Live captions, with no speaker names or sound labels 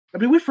I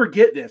mean, we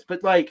forget this,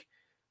 but like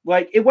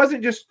it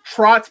wasn't just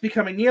Trots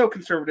becoming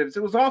neoconservatives.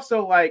 It was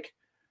also like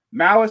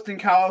Maoist in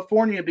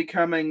California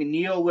becoming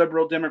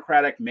neoliberal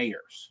Democratic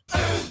mayors.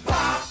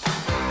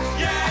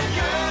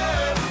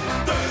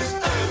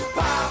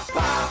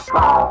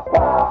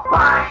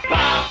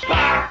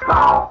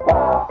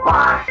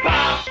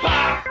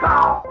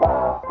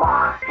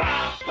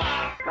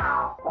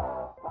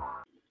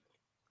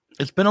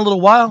 It's been a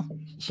little while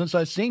since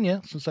I've seen you,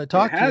 since I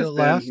talked to you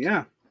last.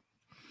 Yeah.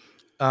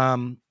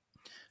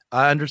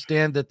 I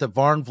understand that the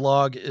Varn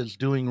vlog is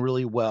doing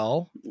really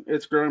well.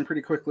 It's growing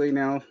pretty quickly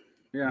now.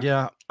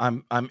 Yeah,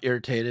 I'm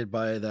irritated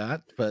by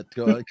that, but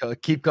go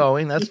keep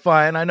going. That's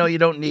fine. I know you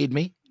don't need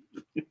me.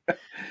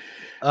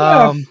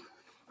 But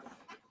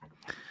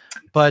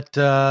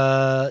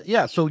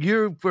yeah, so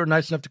you were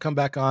nice enough to come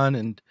back on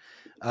and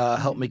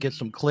help me get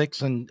some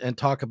clicks and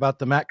talk about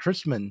the Matt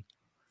Christman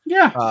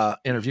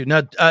interview.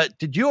 Now,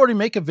 did you already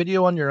make a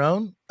video on your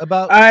own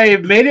about? I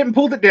made it and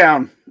pulled it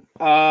down.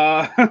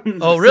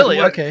 Oh,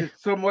 really? Okay.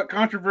 Somewhat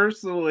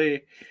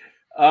controversially,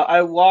 I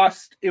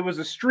lost. It was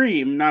a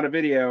stream, not a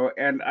video,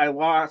 and I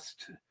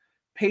lost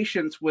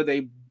patience with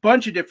a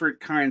bunch of different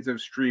kinds of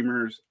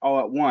streamers all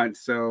at once.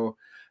 So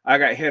I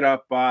got hit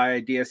up by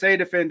DSA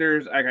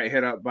defenders. I got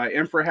hit up by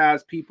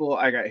InfraHaz people.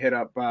 I got hit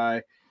up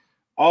by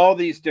all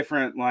these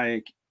different,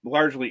 like,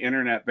 largely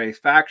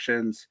internet-based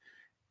factions.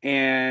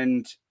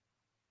 And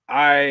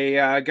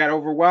I got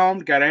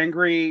overwhelmed, got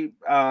angry,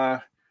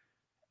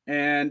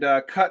 and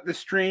cut the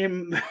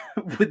stream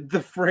with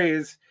the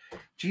phrase,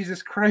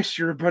 "Jesus Christ,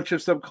 you're a bunch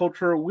of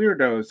subcultural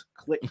weirdos."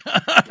 Click.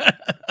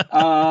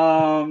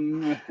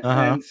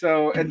 And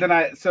so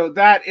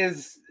that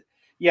is,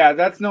 yeah,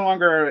 that's no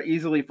longer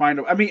easily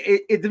findable. I mean,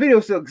 the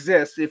video still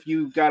exists. If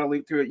you got a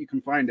link to it, you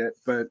can find it,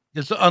 but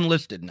it's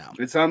unlisted now.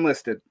 It's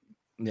unlisted.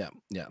 Yeah.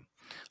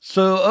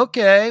 So,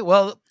 okay,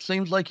 well, it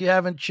seems like you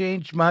haven't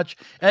changed much.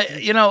 When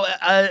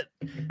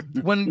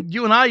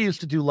you and I used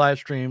to do live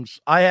streams,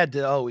 I had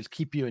to always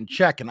keep you in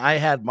check, and I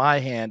had my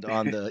hand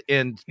on the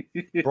end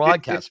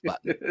broadcast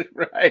button.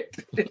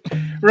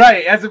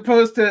 Right. As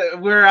opposed to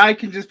where I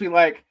can just be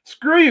like,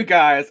 screw you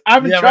guys,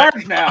 I'm in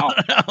charge now.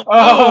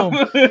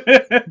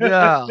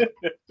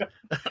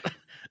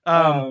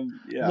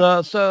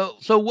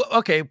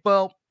 Okay,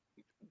 well,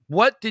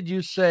 what did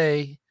you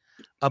say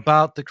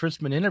about the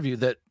Christman interview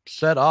that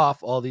set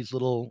off all these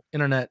little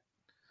internet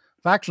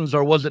factions,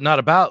 or was it not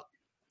about?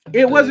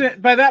 It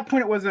wasn't, by that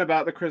point, it wasn't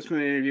about the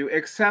Christman interview,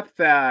 except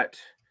that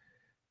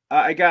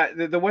I got,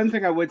 the one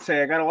thing I would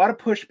say, I got a lot of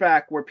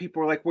pushback where people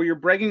were like, well, you're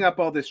bringing up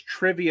all this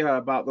trivia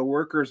about the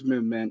workers'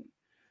 movement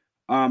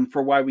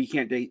for why we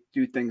can't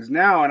do things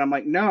now. And I'm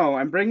like, no,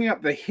 I'm bringing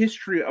up the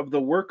history of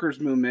the workers'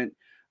 movement.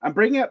 I'm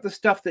bringing up the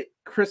stuff that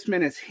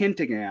Christman is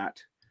hinting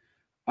at,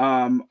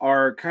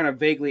 are kind of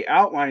vaguely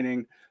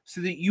outlining, so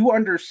that you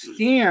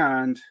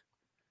understand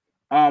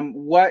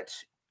what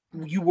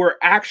you were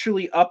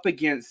actually up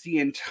against the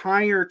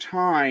entire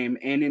time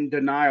and in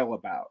denial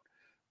about.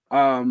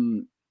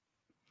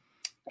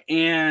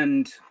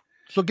 And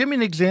so give me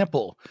an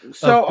example.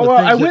 So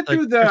I went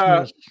through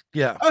the...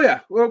 Yeah. Oh,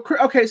 yeah. Well,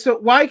 okay. So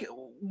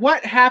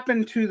what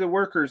happened to the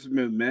workers'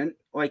 movement,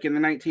 like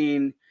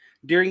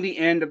during the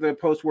end of the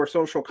post-war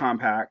social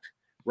compact,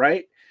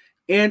 right?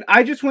 And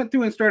I just went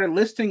through and started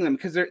listing them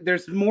because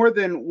there's more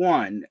than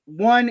one.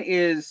 One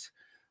is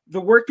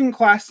the working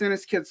class sent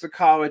its kids to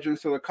college, and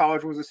so the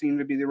college was assumed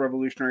to be the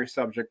revolutionary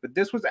subject. But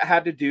this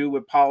had to do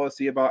with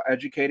policy about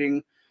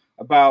educating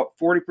about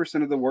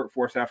 40% of the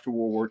workforce after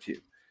World War II.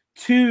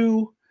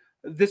 Two,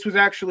 this was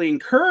actually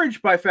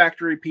encouraged by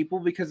factory people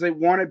because they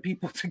wanted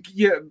people to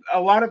a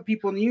lot of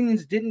people in the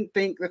unions didn't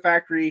think the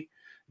factory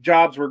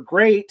jobs were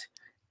great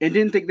and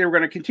didn't think they were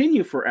going to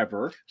continue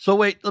forever. So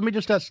wait, let me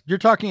just ask, you're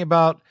talking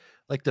about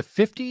like the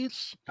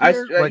 50s? I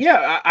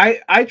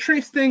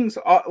trace things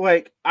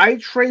like I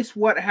trace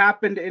what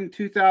happened in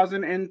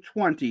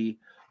 2020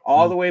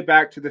 all the way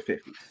back to the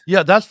 50s.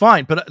 Yeah, that's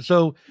fine. But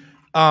so,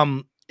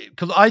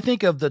 because I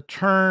think of the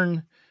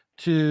turn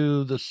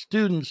to the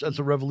students as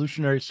a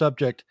revolutionary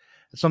subject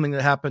as something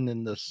that happened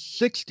in the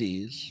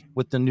 60s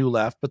with the New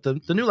Left, but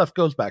the New Left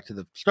goes back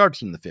to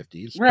starts in the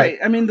 50s. Right.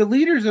 I mean, the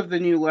leaders of the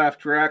New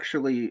Left are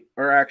actually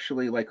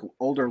like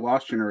older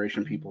lost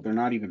generation people. They're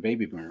not even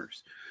baby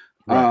boomers.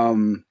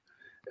 Right.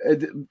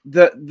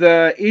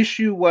 The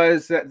issue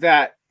was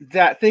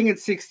that thing in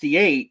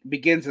 68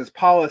 begins as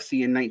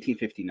policy in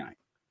 1959.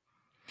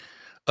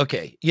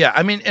 Okay. Yeah.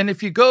 I mean, and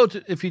if you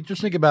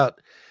just think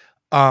about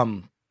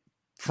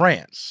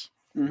France,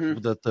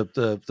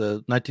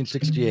 the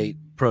 1968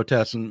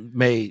 protests in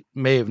May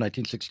of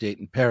 1968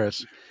 in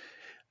Paris,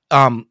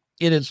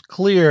 it is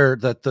clear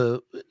that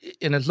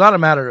and it's not a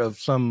matter of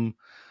some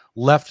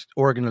left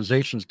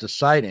organizations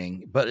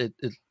deciding, but it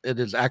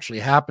is actually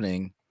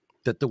happening,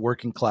 that the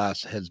working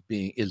class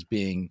is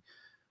being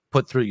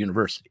put through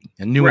university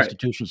and new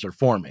institutions are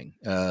forming.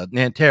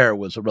 Nanterre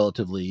was a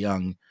relatively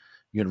young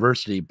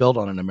university built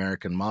on an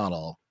American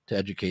model to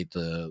educate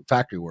the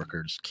factory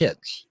workers'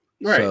 kids.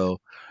 Right.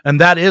 So,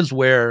 and that is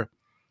where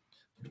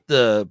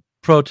the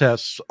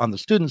protests on the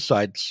student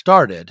side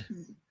started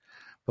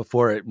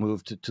before it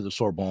moved to the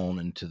Sorbonne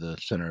and to the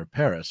center of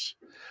Paris.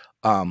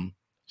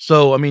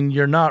 So, I mean,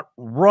 you're not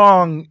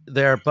wrong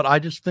there, but I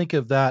just think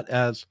of that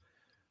as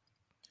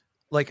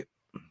like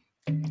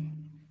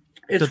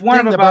it's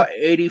one of about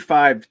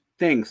 85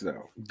 things,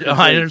 though.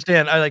 I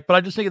understand. But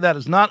I just think of that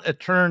as not a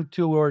turn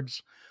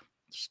towards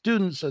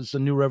students as a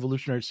new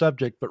revolutionary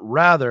subject, but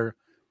rather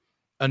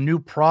a new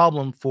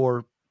problem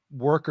for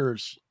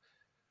workers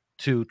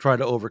to try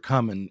to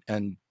overcome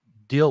and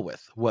deal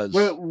with was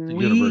the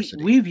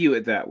university. We view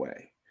it that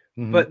way.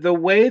 Mm-hmm. But the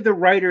way the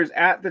writers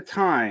at the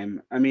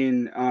time, I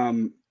mean,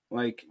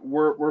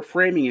 we're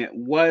framing it,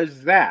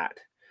 was that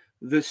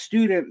the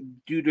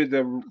student, due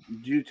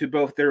to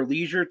both their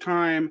leisure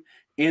time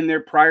and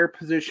their prior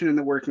position in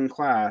the working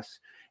class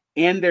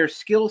and their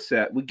skill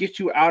set, would get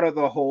you out of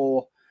the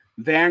whole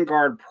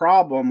vanguard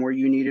problem where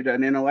you needed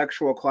an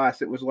intellectual class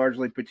that was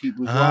largely petit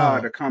bourgeois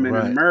to come in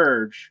and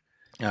merge.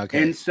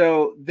 Okay. And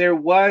so there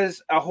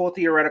was a whole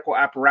theoretical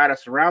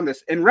apparatus around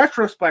this. In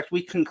retrospect,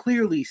 we can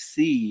clearly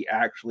see,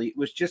 actually,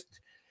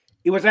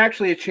 it was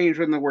actually a change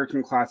in the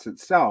working class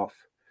itself,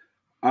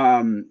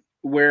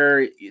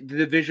 where the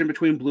division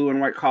between blue and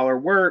white collar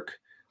work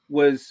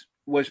was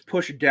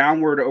pushed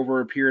downward over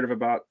a period of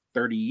about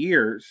 30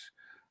 years.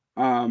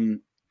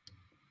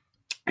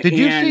 Did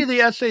you see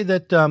the essay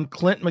that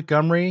Clint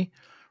Montgomery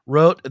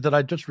wrote that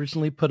I just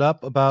recently put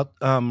up about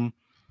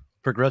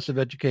progressive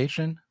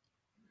education?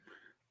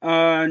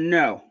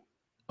 No.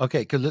 Okay,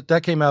 because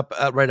that came up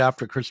right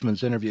after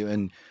Chrisman's interview,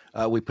 and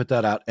we put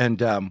that out.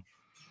 And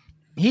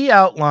he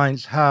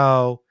outlines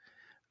how,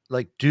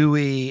 like,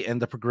 Dewey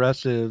and the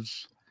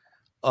progressives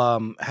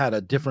had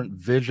a different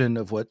vision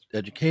of what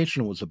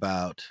education was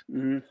about.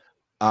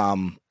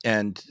 Mm-hmm.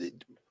 And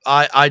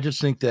I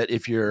just think that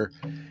if you're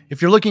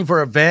looking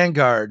for a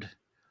vanguard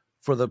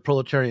for the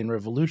proletarian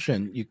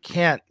revolution, you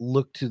can't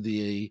look to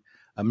the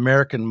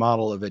American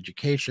model of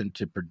education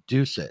to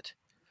produce it.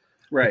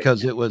 Right.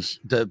 Because it was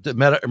the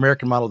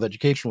American model of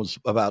education was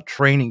about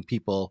training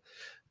people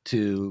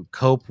to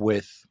cope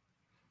with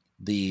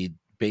the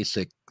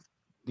basically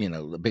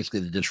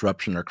the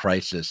disruption or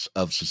crisis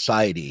of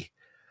society.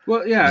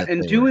 Well, yeah,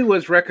 and Dewey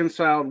was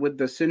reconciled with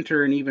the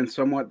center and even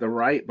somewhat the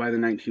right by the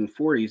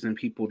 1940s, and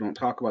people don't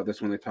talk about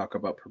this when they talk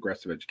about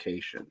progressive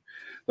education.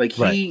 Like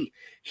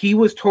he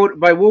was told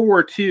by World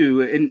War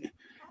II, and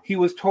he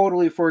was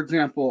totally, for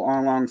example,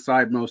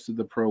 alongside most of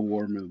the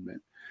pro-war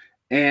movement.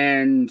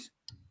 And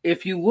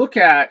if you look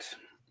at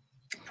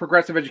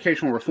progressive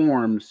educational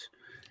reforms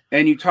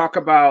and you talk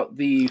about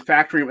the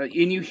factory,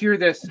 and you hear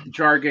this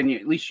jargon,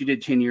 at least you did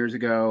 10 years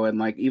ago, and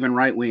like even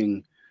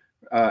right-wing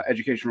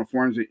education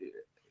reforms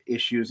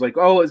issues, like,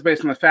 oh, it's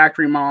based on the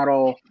factory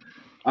model.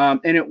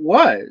 And it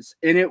was,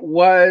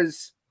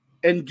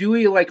 and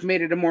Dewey like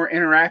made it a more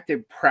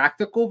interactive,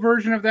 practical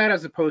version of that,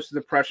 as opposed to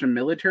the Prussian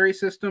military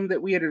system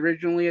that we had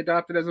originally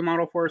adopted as a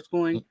model for our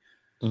schooling.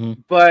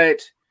 Mm-hmm.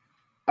 But,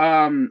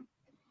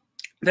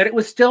 that it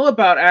was still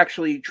about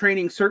actually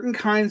training certain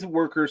kinds of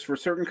workers for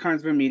certain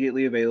kinds of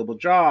immediately available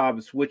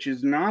jobs, which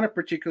is not a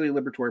particularly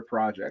liberatory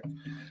project.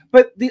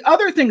 But the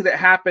other thing that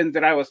happened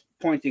that I was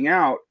pointing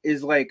out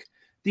is like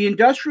the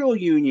industrial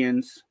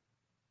unions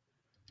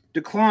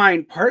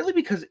declined partly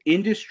because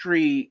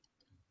industry,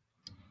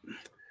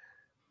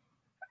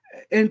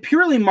 in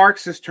purely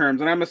Marxist terms,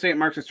 and I'm going to say it in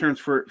Marxist terms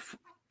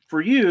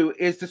for you,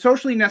 is the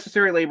socially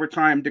necessary labor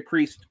time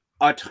decreased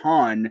a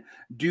ton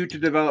due to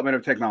development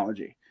of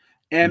technology.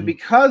 And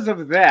because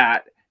of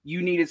that,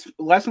 you needed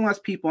less and less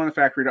people in the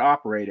factory to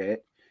operate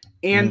it.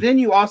 And then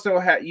you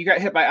also you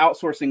got hit by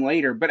outsourcing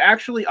later. But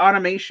actually,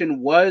 automation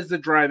was the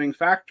driving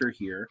factor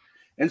here.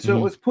 And so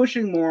it was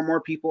pushing more and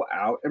more people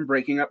out and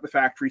breaking up the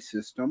factory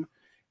system.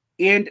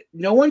 And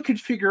no one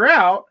could figure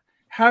out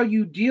how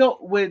you deal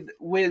with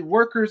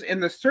workers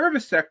in the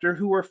service sector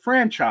who were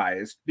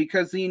franchised,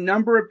 because the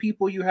number of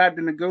people you had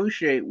to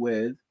negotiate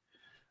with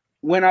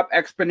went up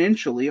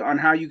exponentially on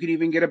how you could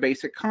even get a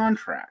basic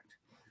contract.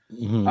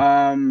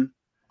 Mm-hmm.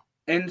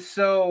 And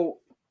so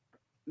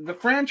the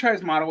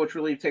franchise model, which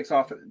really takes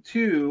off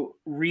too,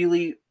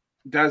 really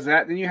does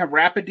that. Then you have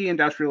rapid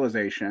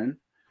deindustrialization.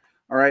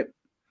 All right.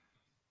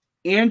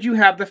 And you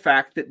have the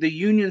fact that the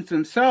unions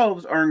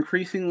themselves are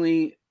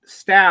increasingly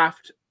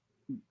staffed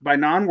by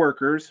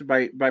non-workers,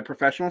 by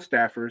professional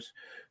staffers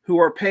who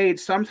are paid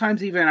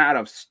sometimes even out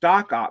of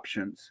stock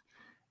options,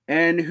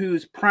 and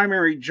whose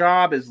primary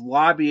job is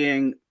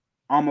lobbying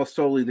almost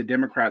solely the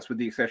Democrats, with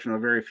the exception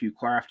of very few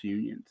craft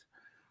unions.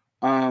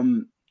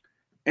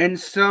 And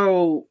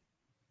so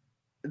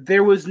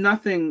there was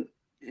nothing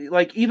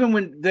like, even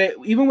with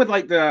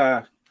like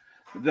the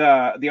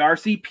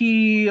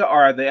RCP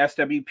or the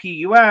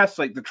SWPUS,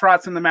 like the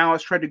Trots and the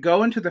Maoists tried to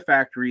go into the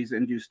factories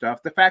and do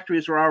stuff. The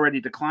factories were already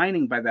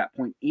declining by that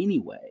point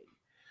anyway.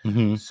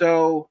 Mm-hmm.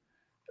 So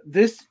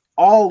this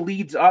all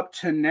leads up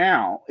to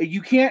now.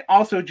 You can't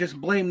also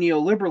just blame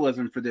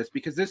neoliberalism for this,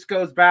 because this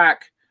goes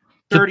back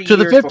 30 to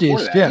years the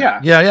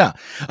 50s. Yeah.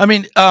 I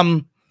mean,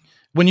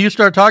 when you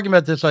start talking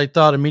about this, I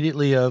thought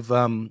immediately of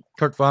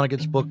Kurt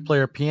Vonnegut's book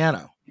Player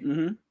Piano.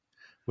 Mm-hmm.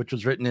 which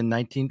was written in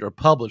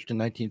published in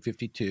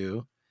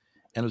 1952,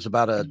 and it was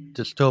about a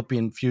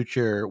dystopian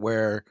future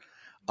where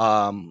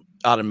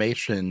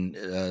automation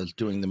is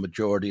doing the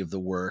majority of the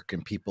work,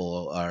 and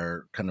people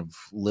are kind of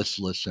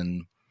listless,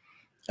 and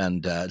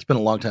it's been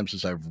a long time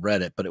since I've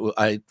read it, but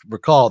I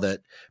recall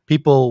that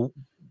people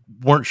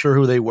weren't sure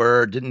who they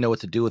were, didn't know what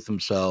to do with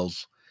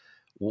themselves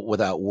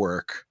without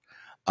work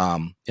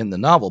in the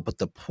novel. But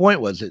the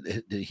point was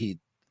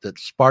that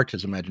sparked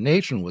his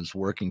imagination was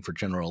working for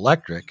General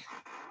Electric,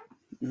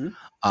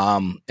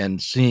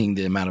 and seeing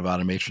the amount of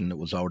automation that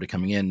was already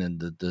coming in, and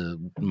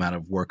the amount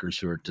of workers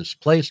who are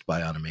displaced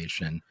by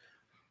automation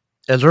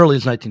as early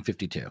as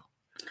 1952.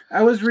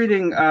 I was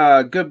reading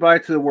Goodbye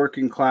to the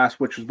Working Class,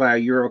 which was by a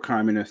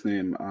Euro-communist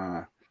named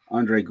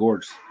Andre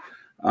Gorz,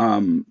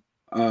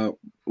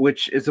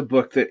 which is a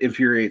book that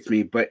infuriates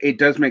me, but it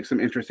does make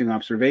some interesting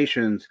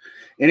observations.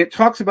 And it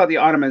talks about the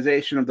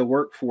automation of the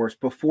workforce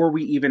before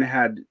we even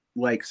had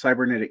like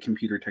cybernetic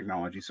computer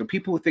technology. So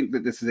people who think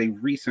that this is a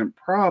recent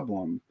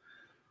problem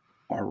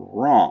are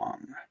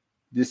wrong.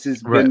 This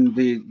has been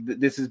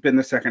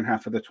the second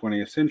half of the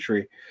 20th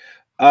century.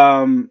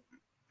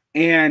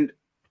 And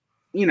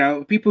you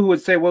know, people who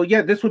would say, well,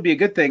 yeah, this would be a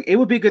good thing. It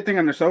would be a good thing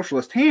under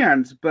socialist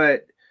hands,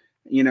 but,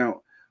 you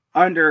know,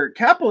 under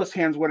capitalist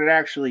hands, what it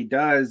actually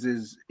does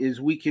is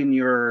weaken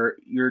your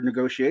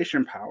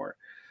negotiation power.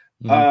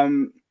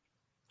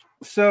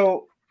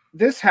 So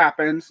this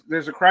happens.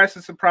 There's a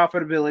crisis of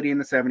profitability in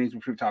the 70s,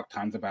 which we've talked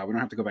tons about. We don't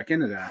have to go back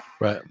into that.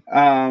 Right.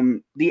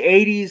 The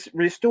 80s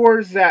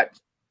restores that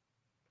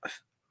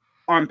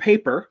on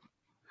paper,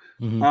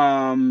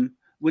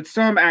 with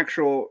some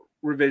actual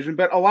revision,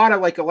 but a lot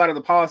of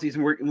the policies,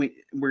 and we're going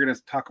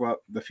to talk about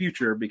the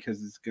future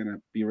because it's going to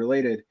be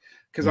related,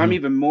 because I'm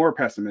even more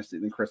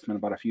pessimistic than Chrisman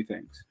about a few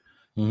things.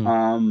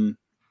 But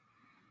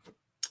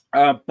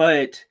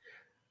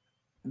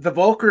the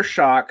Volcker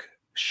shock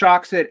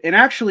shocks it, and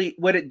actually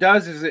what it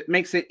does is it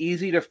makes it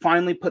easy to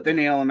finally put the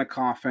nail in the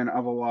coffin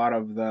of a lot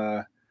of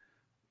the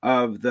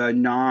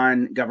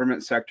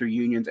non-government sector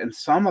unions and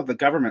some of the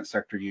government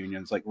sector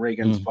unions, like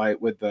Reagan's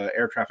fight with the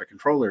air traffic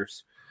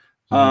controllers.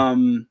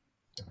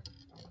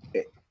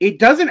 It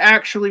doesn't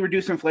actually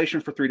reduce inflation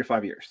for 3 to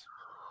 5 years.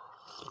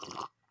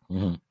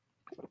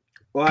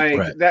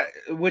 That,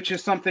 which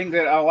is something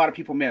that a lot of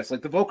people miss.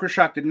 Like the Volcker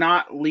shock did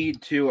not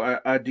lead to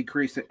a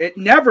decrease. It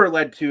never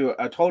led to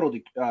a total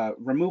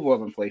removal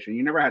of inflation.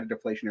 You never had a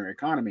deflationary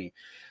economy.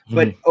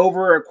 But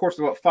over a course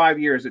of about 5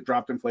 years, it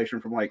dropped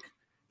inflation from like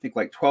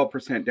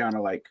 12% down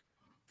to like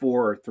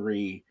 4 or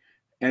 3.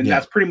 And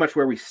that's pretty much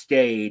where we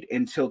stayed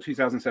until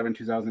 2007,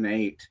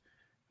 2008.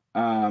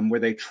 Where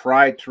they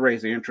tried to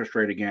raise the interest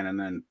rate again,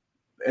 and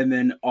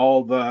then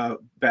all the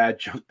bad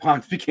junk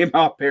bonds became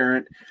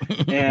apparent.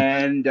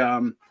 And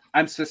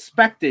I'm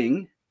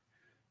suspecting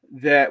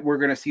that we're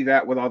going to see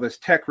that with all this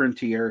tech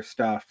rentier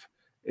stuff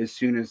as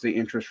soon as the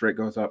interest rate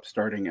goes up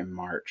starting in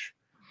March.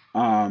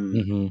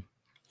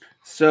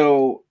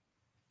 So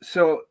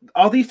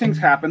all these things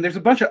happen. There's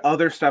a bunch of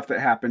other stuff that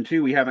happened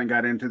too. We haven't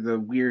got into the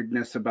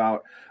weirdness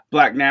about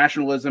Black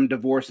nationalism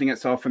divorcing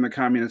itself from the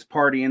Communist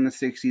Party in the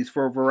 60s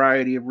for a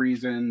variety of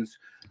reasons.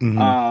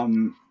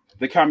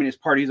 The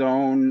Communist Party's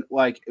own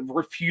like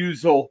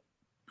refusal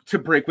to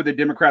break with the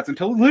Democrats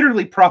until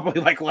literally probably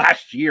like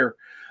last year.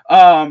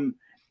 And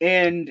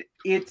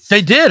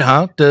they did,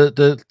 huh?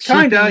 The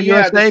kinda,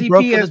 yeah. The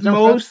CP has the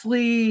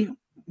mostly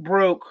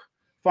broke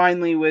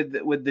finally with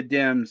the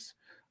Dems.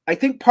 I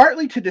think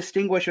partly to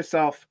distinguish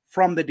itself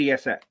from the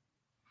DSA.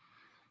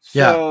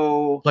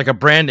 So like a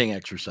branding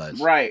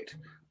exercise. Right.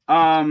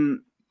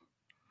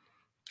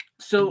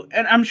 So,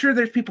 and I'm sure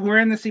there's people who are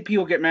in the CP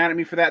will get mad at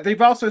me for that.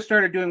 They've also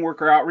started doing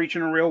worker outreach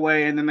in a real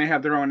way, and then they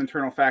have their own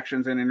internal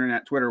factions and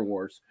internet Twitter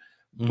wars.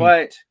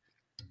 But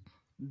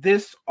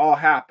this all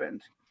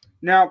happened.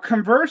 Now,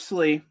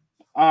 conversely,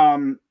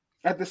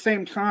 at the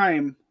same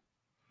time,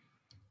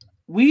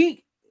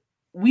 we've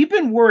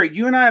been worried.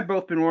 You and I have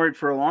both been worried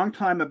for a long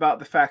time about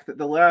the fact that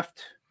the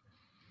left,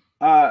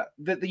 that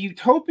the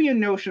utopian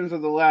notions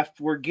of the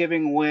left were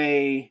giving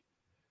way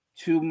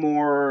to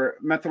more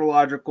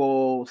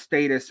methodological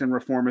status and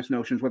reformist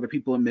notions, whether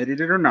people admitted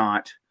it or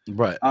not,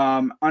 right?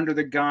 Under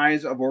the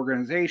guise of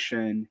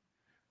organization.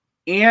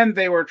 And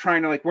they were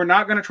trying to we're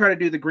not going to try to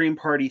do the Green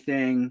Party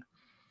thing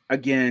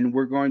again.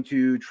 We're going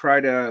to try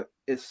to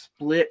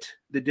split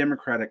the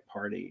Democratic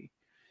Party.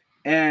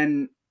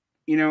 And,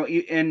 you know,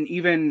 and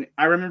even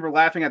I remember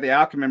laughing at the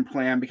Alckmin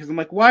plan because I'm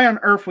like, why on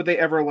earth would they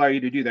ever allow you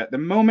to do that? The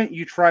moment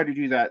you try to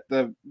do that,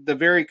 the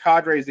very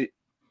cadres that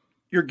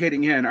you're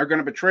getting in are going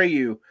to betray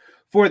you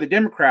for the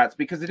Democrats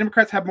because the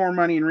Democrats have more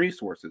money and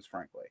resources,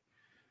 frankly.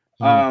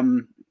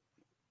 And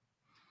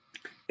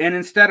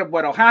instead of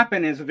what'll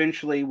happen is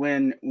eventually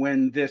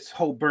when this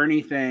whole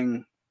Bernie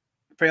thing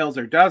fails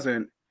or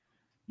doesn't,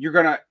 you're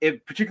going to,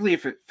 particularly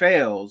if it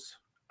fails,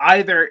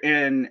 either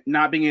in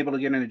not being able to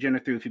get an agenda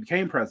through if he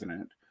became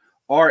president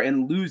or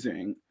in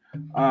losing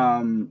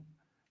the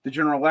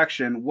general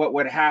election, what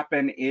would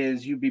happen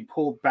is you'd be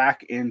pulled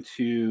back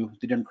into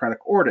the Democratic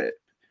orbit.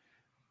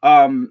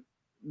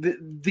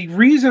 the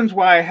reasons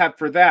why I have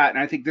for that, and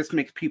I think this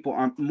makes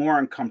people more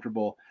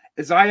uncomfortable,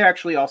 is I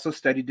actually also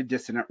studied the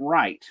dissident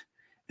right.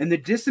 And the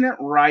dissident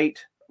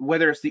right,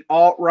 whether it's the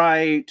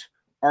alt-right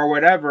or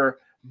whatever,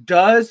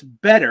 does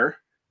better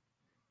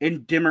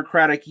in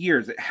democratic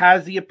years. It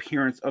has the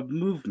appearance of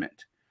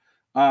movement.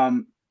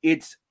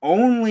 It's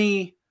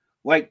only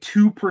like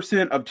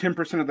 2% of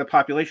 10% of the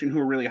population who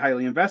are really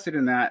highly invested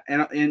in that.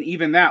 And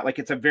even that, like,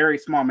 it's a very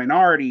small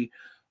minority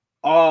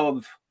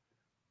of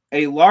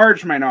a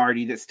large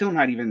minority that's still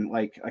not even,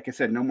 like I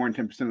said, no more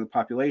than 10% of the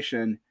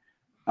population,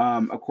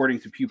 according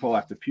to pupil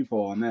after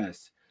pupil on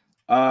this,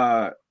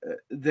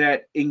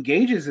 that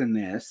engages in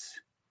this.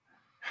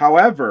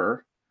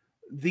 However,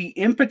 the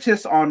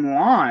impetus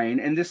online,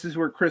 and this is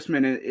where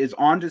Chrisman is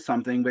onto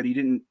something, but he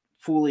didn't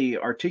fully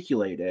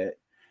articulate it.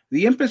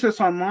 The emphasis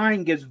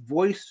online gives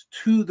voice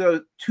to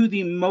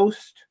the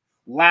most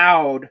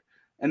loud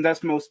and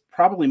thus most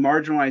probably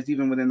marginalized,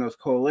 even within those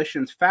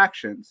coalitions,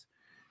 factions.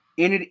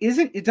 And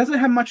it doesn't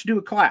have much to do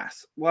with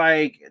class.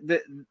 Like,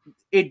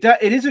 it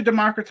is a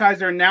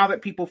democratizer now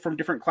that people from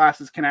different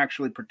classes can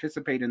actually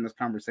participate in this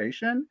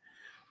conversation.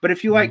 But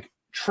if you like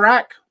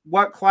track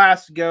what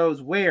class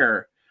goes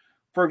where,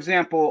 for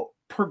example,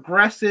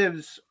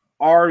 progressives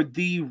are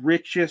the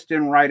richest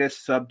and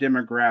rightest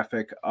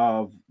subdemographic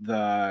of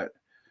the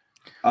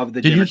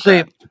Did Democrats. You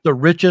say the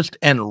richest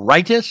and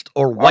rightest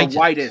or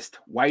whitest?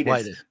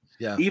 Whitest.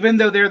 Yeah. Even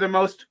though they're the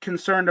most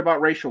concerned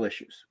about racial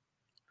issues.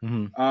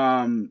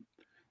 Mm-hmm.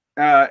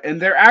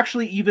 And they're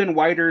actually even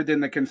whiter than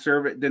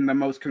the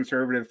most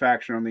conservative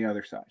faction on the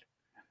other side,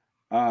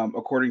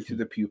 according to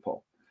the Pew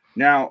poll.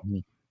 Now,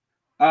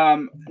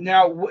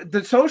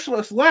 the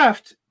socialist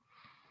left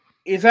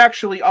is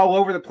actually all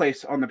over the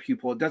place on the Pew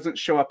poll. It doesn't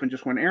show up in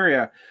just one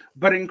area,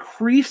 but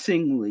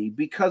increasingly,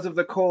 because of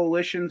the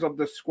coalitions of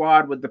the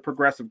squad with the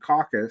Progressive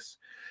Caucus,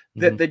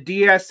 that the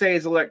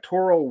DSA's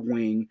electoral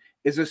wing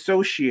is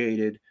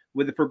associated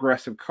with the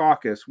Progressive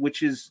Caucus,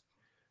 which is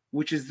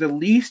the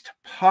least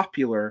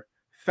popular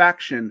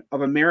faction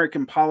of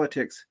American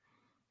politics,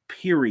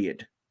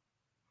 period.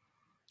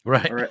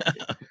 Right.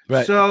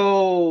 Right.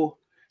 So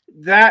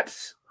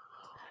that's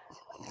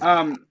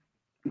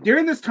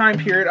during this time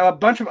period, a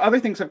bunch of other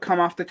things have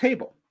come off the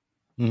table.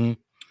 Mm-hmm.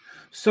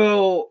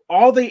 So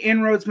all the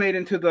inroads made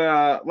into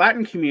the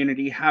Latin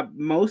community have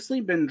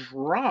mostly been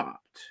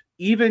dropped.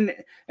 And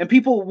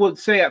people would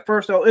say at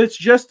first, "Oh, it's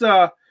just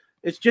the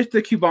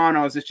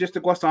Cubanos, it's just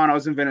the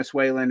Guasanos and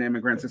Venezuelan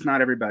immigrants. It's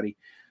not everybody."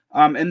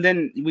 And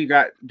then we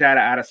got data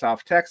out of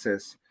South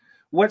Texas.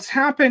 What's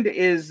happened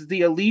is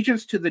the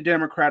allegiance to the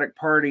Democratic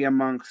Party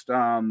amongst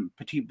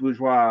petite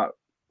bourgeois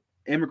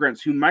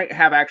immigrants who might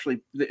have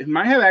actually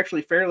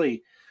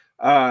fairly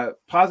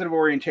positive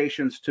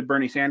orientations to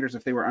Bernie Sanders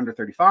if they were under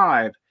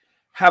 35,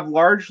 have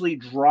largely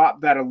dropped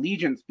that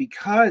allegiance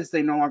because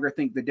they no longer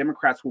think the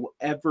Democrats will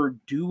ever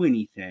do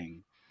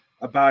anything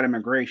about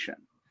immigration.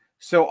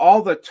 So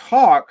all the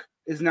talk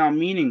is now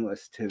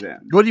meaningless to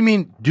them. What do you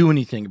mean do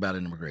anything about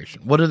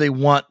immigration? What do they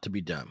want to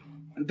be done?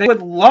 They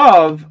would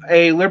love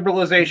a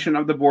liberalization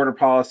of the border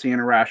policy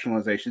and a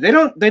rationalization. They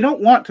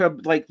don't want to,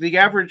 like, the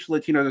average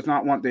Latino does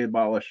not want the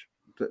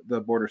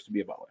borders to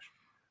be abolished,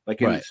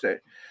 like in the state.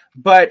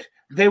 But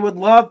they would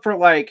love for,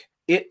 like,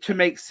 it to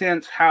make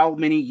sense how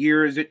many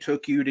years it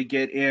took you to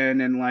get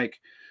in, and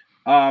like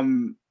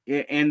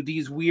and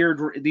these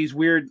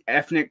weird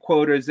ethnic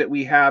quotas that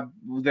we have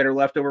that are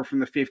left over from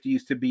the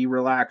 50s to be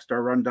relaxed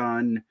or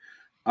undone,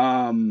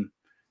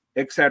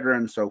 etc.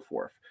 and so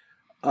forth.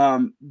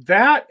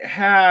 That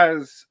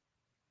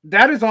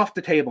is off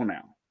the table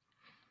now.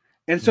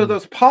 And so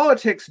those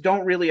politics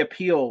don't really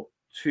appeal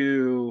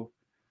to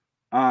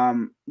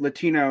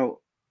Latino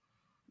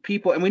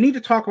people. And we need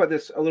to talk about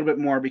this a little bit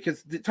more,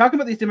 because talking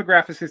about these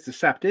demographics is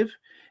deceptive.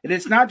 And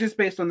it's not just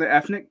based on the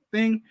ethnic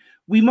thing.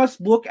 We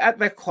must look at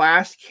the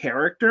class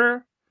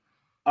character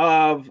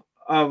of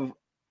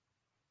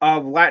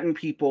Latin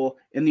people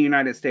in the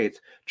United States.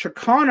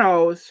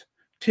 Chicanos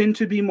tend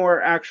to be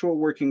more actual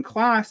working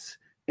class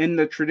in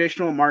the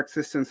traditional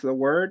Marxist sense of the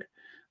word,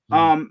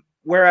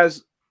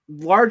 whereas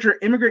larger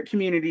immigrant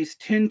communities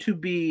tend to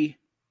be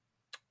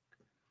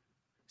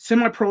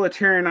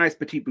semi-proletarianized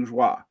petit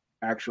bourgeois,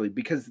 actually,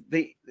 because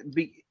they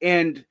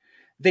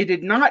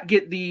did not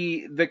get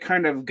the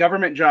kind of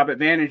government job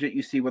advantage that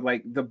you see with,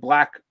 like, the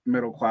black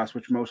middle class,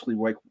 which mostly,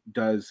 like,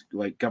 does,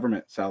 like,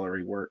 government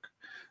salary work,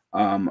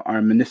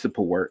 or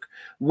municipal work.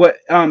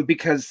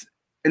 Because,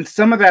 and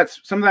some of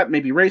that may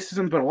be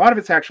racism, but a lot of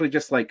it's actually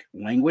just, like,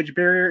 language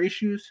barrier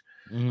issues.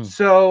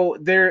 So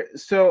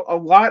a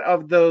lot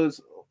of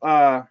those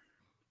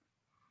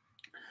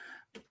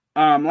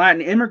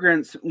Latin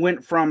immigrants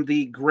went from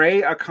the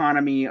gray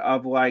economy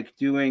of, like,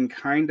 doing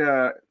kind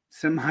of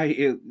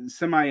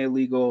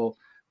semi-illegal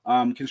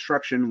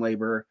construction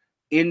labor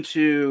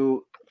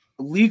into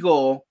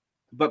legal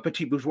but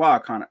petit bourgeois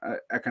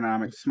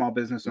economics, small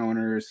business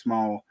owners,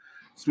 small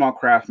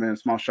craftsmen,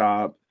 small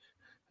shop,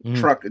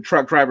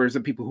 truck drivers, the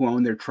people who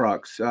own their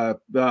trucks,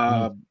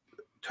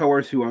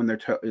 towers who own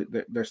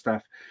their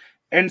stuff.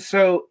 And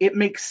so it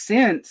makes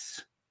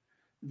sense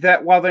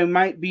that while they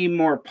might be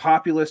more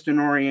populist in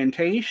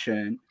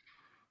orientation,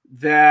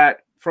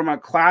 that from a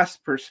class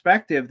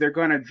perspective, they're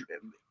going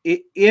to,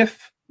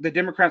 if the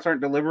Democrats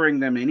aren't delivering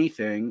them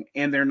anything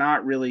and they're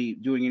not really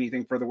doing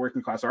anything for the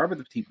working class or the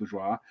petit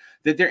bourgeois,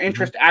 that their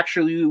interest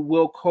actually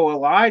will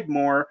collide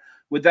more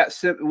with that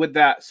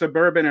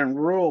suburban and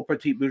rural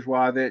petit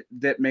bourgeois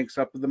that makes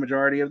up the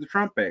majority of the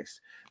Trump base.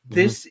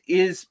 This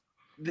is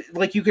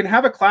like, you can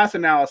have a class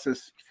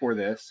analysis for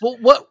this.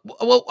 Well,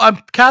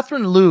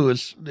 Catherine Liu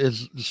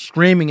is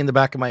screaming in the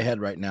back of my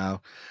head right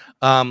now,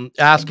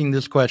 asking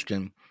this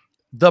question.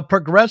 The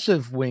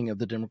progressive wing of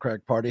the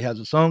Democratic Party has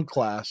its own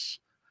class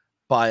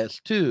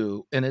bias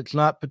too, and it's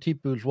not petit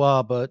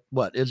bourgeois, but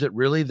what is it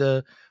really?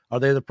 Are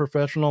they the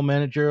professional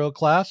managerial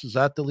class? Is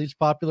that the least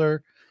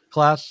popular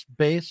class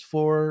base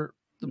for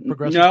the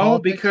progressive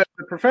politics? Because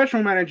the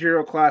professional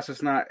managerial class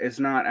is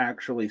not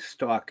actually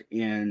stuck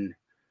in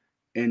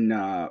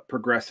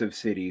progressive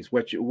cities.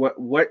 That's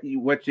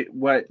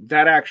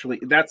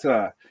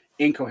a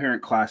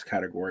incoherent class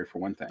category for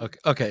one thing.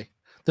 Okay.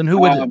 Then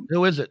who is it?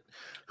 Who is it?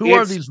 Who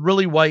are these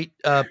really white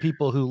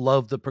people who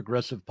love the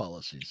progressive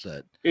policies?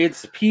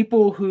 It's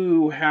people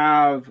who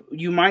have,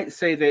 you might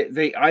say that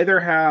they either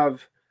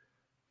have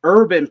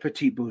urban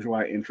petit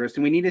bourgeois interest,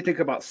 and we need to think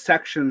about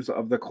sections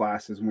of the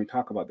classes when we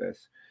talk about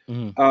this,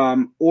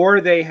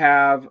 or they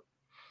have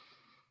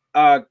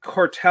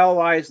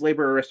cartelized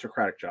labor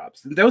aristocratic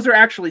jobs. And those are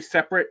actually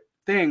separate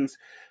things,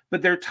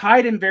 but they're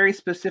tied in very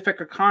specific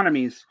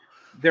economies.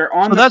 They're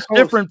on. So that's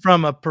different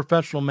from a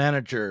professional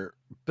manager.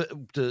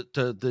 To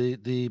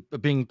the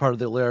being part of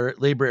the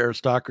labor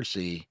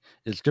aristocracy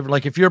is different.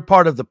 Like if you're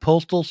part of the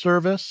postal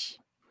service,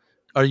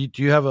 do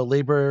you have a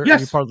labor? Yes.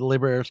 Are you part of the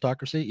labor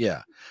aristocracy?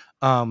 Yeah.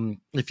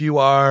 If you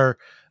are,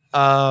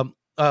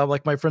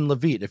 like my friend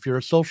Levitt, if you're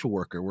a social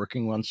worker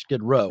working on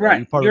Skid Row,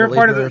 right? You're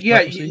part of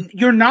the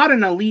you're not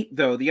an elite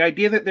though. The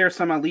idea that there's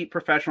some elite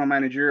professional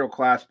managerial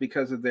class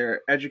because of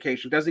their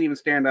education doesn't even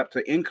stand up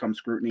to income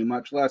scrutiny,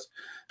 much less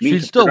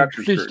she's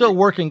still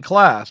working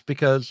class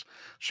because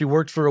she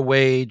works for a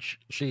wage.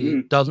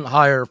 She doesn't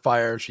hire or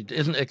fire. She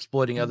isn't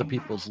exploiting other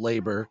people's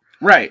labor.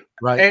 Right.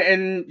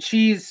 And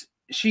she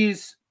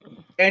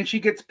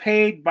gets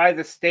paid by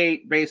the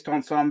state based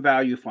on some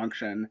value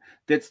function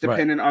that's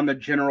dependent on the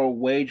general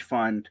wage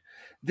fund.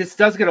 This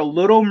does get a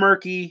little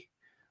murky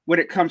when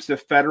it comes to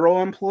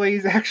federal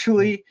employees,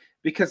 actually,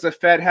 because the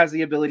Fed has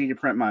the ability to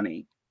print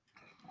money.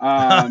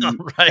 And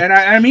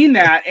I mean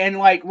that. And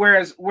like,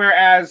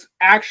 whereas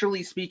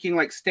actually speaking,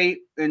 like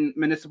state and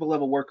municipal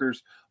level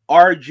workers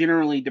are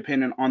generally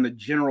dependent on the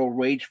general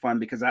wage fund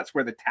because that's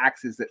where the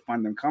taxes that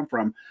fund them come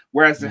from.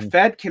 Whereas the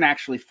Fed can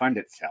actually fund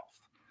itself.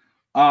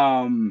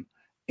 And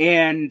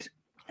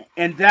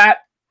that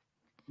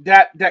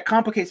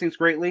complicates things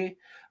greatly.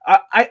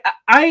 I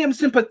am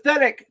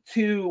sympathetic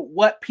to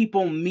what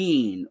people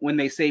mean when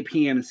they say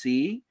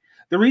PMC.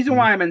 The reason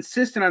why I'm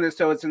insistent on this,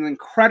 though, it's an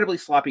incredibly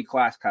sloppy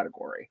class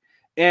category,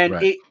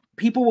 and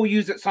people will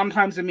use it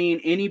sometimes to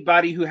mean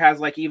anybody who has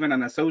like even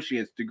an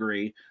associate's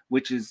degree,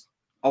 which is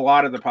a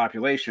lot of the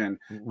population,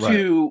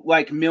 to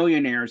like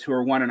millionaires who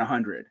are 1 in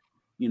 100,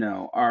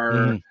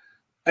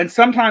 and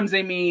sometimes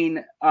they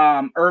mean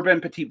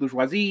urban petite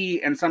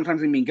bourgeoisie, and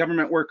sometimes they mean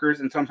government workers,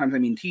 and sometimes they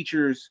mean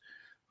teachers.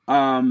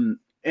 And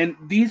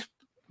these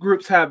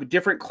groups have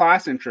different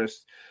class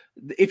interests.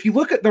 If you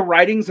look at the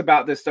writings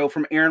about this, though,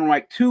 from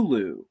Ehrenreich to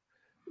Liu,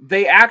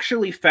 they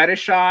actually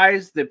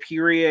fetishize the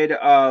period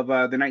of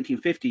the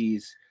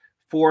 1950s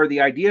for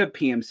the idea of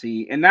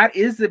PMC. And that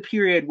is the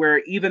period where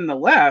even the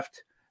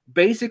left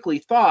basically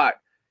thought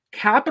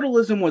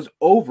capitalism was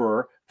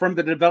over from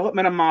the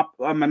development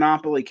of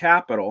monopoly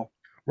capital.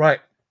 Right.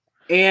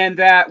 And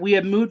that we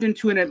have moved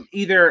into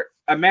either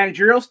a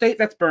managerial state,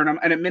 that's Burnham,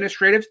 an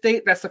administrative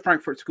state, that's the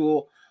Frankfurt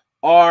School,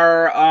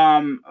 or,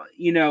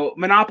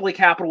 monopoly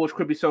capital, which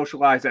could be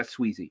socialized, that's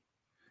Sweezy.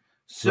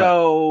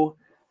 So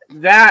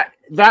that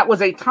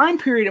was a time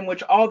period in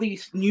which all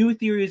these new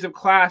theories of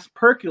class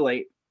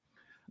percolate.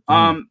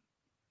 We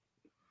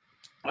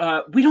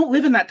don't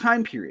live in that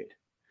time period.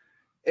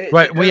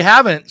 We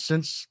haven't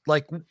since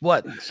like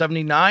what,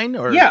 79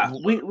 or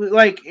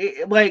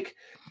we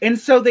and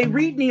so they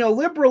read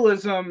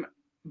neoliberalism,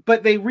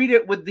 but they read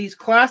it with these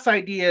class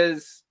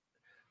ideas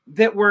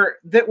that were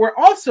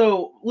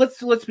also,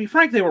 let's be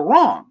frank, they were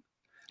wrong.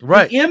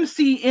 Right. The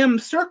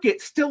MCM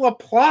circuit still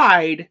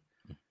applied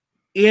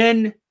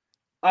in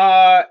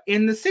the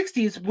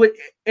 60s,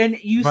 and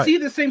you see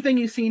the same thing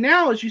you see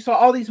now as you saw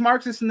all these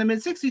Marxists in the mid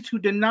 60s who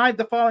denied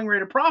the falling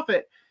rate of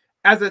profit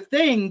as a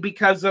thing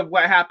because of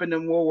what happened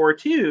in World War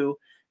II.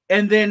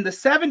 And then the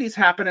 70s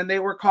happened and they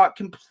were caught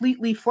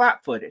completely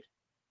flat-footed.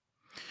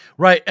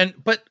 Right.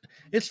 But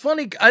it's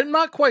funny, I'm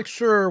not quite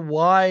sure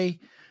why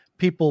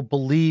people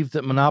believe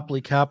that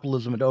monopoly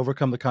capitalism had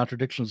overcome the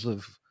contradictions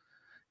of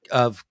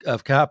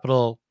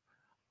capital.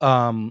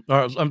 Or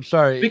I'm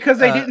sorry. Because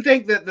they didn't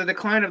think that the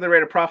decline of the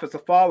rate of profits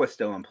of fall was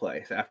still in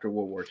place after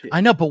World War II.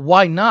 I know, but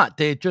why not?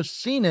 They had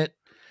just seen it,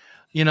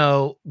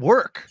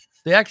 work.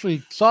 They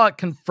actually saw it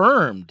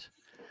confirmed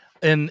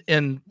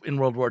in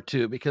World War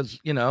II, because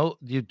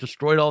you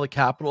destroyed all the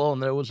capital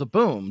and there was a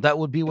boom. That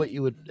would be what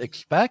you would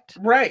expect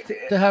right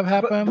to have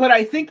happen. But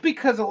I think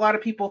because a lot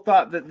of people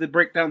thought that the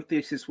breakdown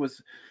thesis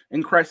was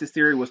in crisis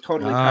theory was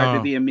totally tied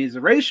to the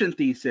immiseration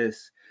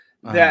thesis,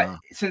 that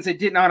since it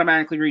didn't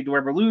automatically read the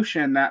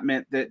revolution, that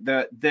meant that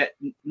that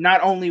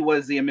not only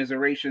was the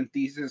immiseration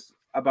thesis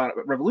about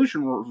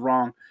revolution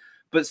wrong,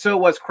 but so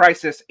was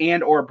crisis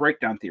and or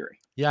breakdown theory.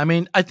 Yeah, I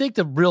mean, I think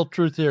the real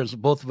truth here is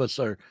both of us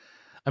are.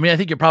 I mean, I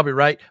think you're probably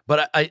right,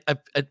 but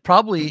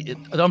the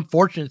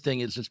unfortunate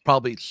thing is it's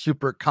probably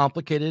super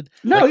complicated.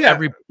 No,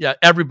 like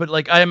everybody.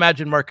 Like I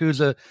imagine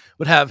Marcuse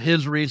would have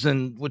his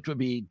reason, which would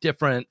be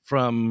different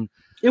from.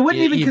 It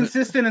wouldn't even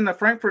consistent in the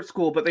Frankfurt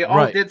School, but they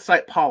all did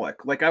cite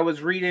Pollock. Like I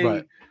was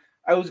reading,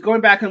 I was going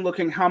back and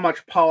looking how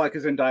much Pollock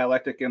is in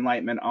dialectic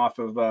enlightenment off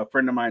of a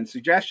friend of mine's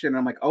suggestion.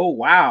 I'm like, oh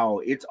wow,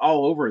 it's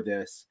all over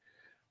this,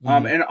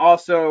 and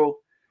also.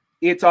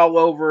 It's all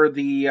over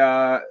the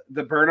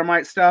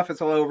Burnhamite stuff.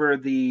 It's all over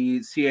the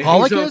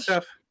CAA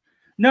stuff.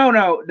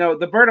 No.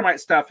 The Burnhamite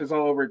stuff is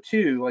all over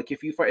too. Like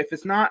if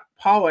it's not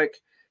Pollock,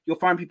 you'll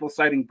find people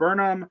citing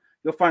Burnham.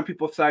 You'll find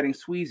people citing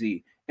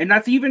Sweezy, and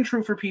that's even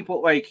true for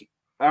people like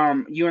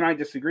you and I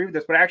disagree with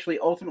this, but I actually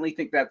ultimately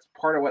think that's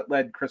part of what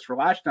led Christopher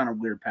Lasch down a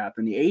weird path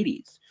in the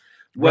 80s.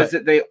 Was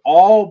that they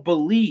all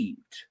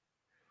believed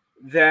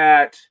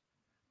that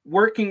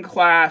working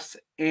class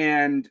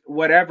and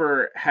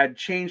whatever had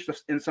changed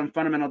in some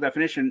fundamental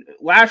definition.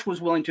 Lasch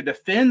was willing to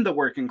defend the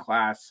working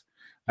class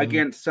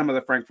against some of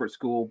the Frankfurt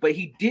School, but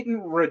he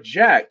didn't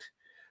reject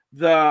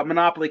the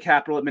monopoly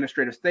capital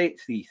administrative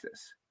state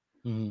thesis.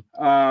 And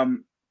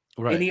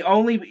he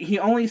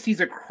only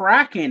sees a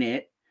crack in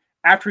it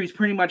after he's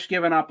pretty much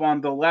given up on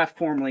the left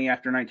formally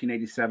after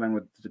 1987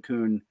 with the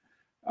Kuhn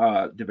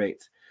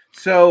debates.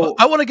 So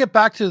I want to get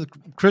back to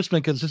Chrisman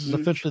because this is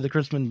officially the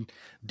Chrisman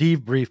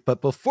debrief. But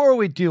before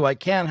we do, I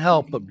can't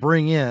help but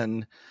bring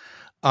in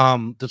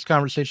this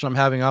conversation I'm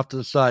having off to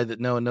the side that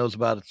no one knows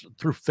about. It's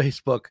through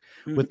Facebook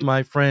with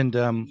my friend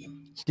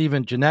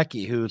Stephen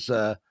Janicki, who's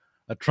a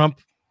Trump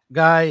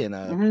guy and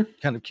a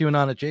kind of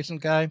QAnon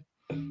adjacent guy.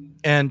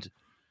 And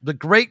the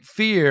great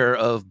fear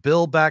of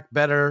Build Back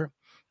Better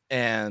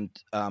and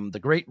the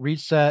Great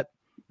Reset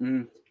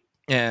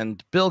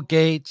and Bill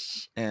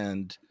Gates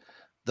and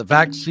the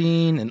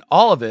vaccine and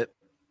all of it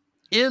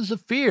is a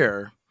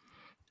fear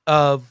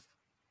of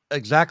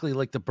exactly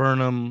like the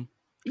Burnham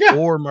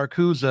or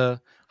Marcuse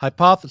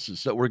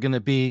hypothesis that we're going to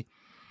be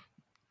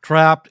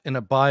trapped in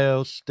a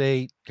bio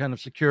state kind of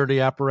security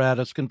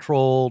apparatus,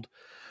 controlled,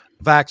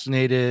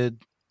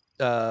 vaccinated,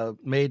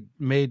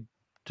 made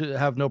to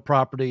have no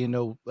property and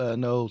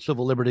no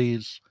civil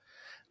liberties.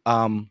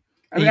 I mean,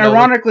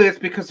 ironically, it's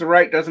because the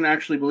right doesn't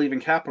actually believe in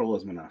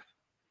capitalism enough.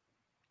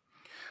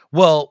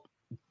 Well,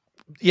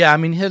 yeah, I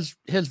mean, his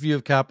view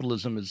of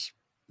capitalism is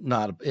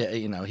not,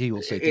 he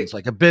will say things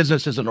like a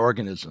business is an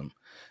organism.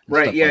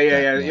 Right.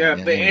 Yeah.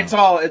 But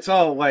it's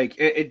all like,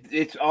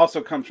 it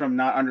also comes from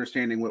not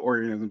understanding what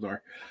organisms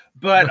are.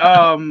 But,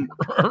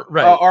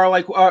 or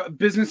like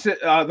business,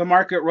 the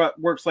market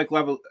works like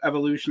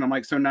evolution. I'm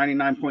like, so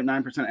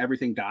 99.9%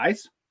 everything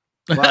dies.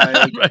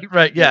 Like,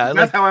 right. Yeah.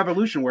 That's how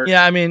evolution works.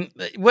 Yeah. I mean,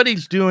 what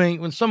he's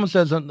doing when someone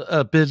says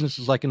a business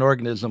is like an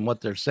organism, what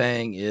they're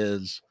saying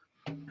is,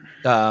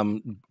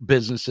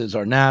 businesses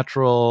are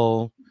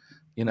natural.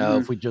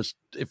 If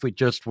we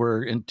just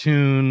were in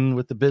tune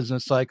with the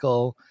business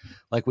cycle,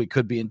 like we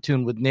could be in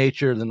tune with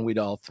nature, then we'd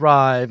all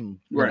thrive. And,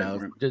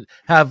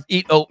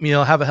 eat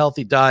oatmeal, have a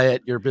healthy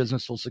diet, your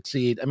business will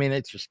succeed. I mean,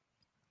 it's just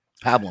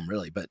pablum,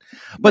 really.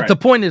 But the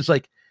point is,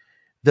 like,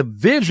 the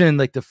vision,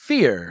 like the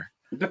fear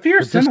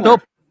is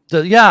similar.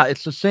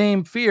 It's the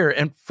same fear.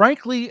 And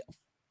frankly,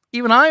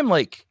 even I'm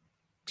like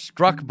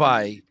struck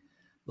by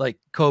like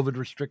COVID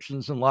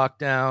restrictions and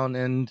lockdown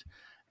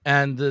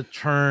and the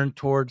turn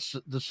towards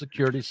the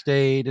security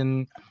state.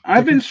 And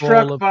I've been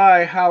struck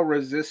by how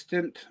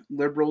resistant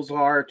liberals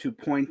are to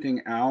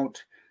pointing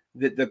out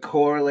that the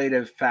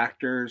correlative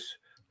factors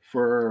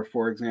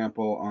for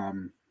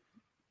example,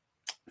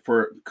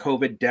 for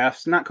COVID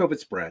deaths, not COVID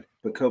spread,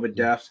 but COVID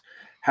deaths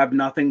have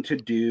nothing to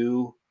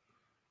do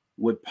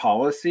with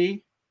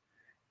policy.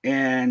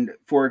 And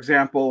for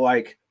example,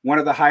 like one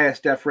of the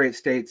highest death rate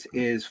states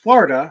is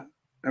Florida,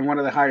 and one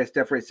of the highest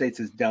death rate states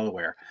is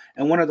Delaware.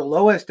 And one of the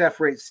lowest death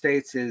rate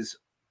states is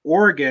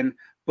Oregon,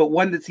 but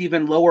one that's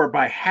even lower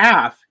by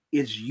half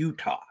is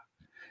Utah.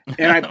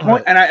 And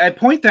I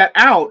point that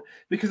out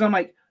because I'm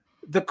like,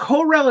 the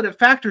correlative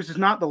factors is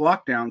not the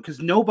lockdown, because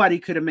nobody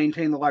could have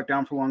maintained the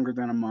lockdown for longer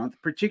than a month,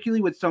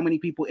 particularly with so many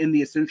people in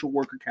the essential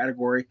worker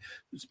category.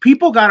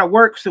 People got to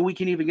work so we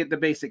can even get the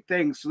basic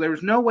things. So there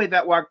was no way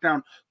that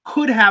lockdown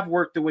could have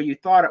worked the way you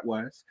thought it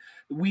was.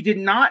 We did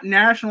not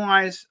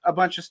nationalize a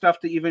bunch of stuff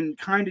to even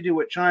kind of do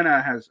what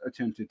China has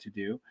attempted to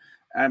do.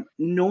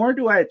 Nor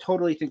do I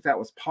totally think that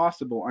was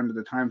possible under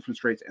the time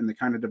constraints and the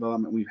kind of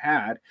development we've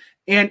had.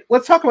 And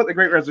let's talk about the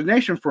Great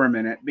Resignation for a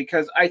minute,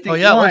 because I think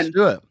let's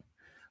do it.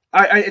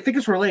 I think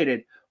it's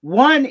related.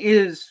 One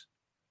is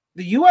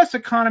the U.S.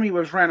 economy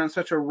was run on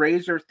such a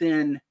razor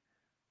thin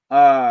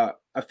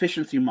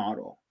efficiency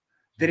model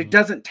that it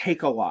doesn't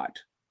take a lot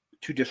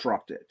to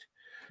disrupt it.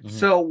 Mm-hmm.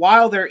 So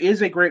while there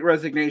is a great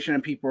resignation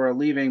and people are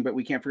leaving, but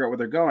we can't figure out where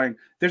they're going,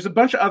 there's a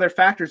bunch of other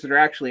factors that are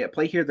actually at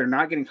play here. They're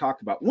not getting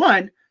talked about.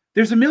 One,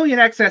 there's 1 million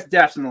excess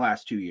deaths in the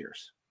last 2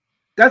 years.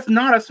 That's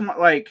not a small,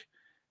 like,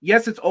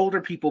 yes, it's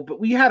older people, but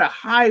we had a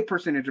high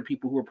percentage of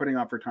people who were putting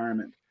off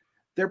retirement.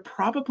 They're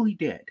probably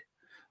dead.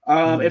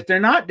 If they're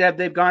not dead,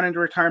 they've gone into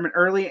retirement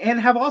early and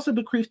have also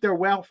bequeathed their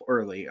wealth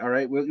early. All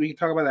right. We can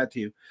talk about that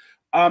too.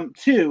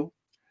 Two,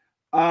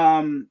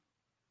 a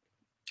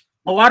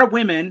lot of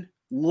women,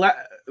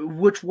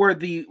 which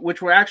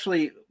were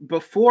actually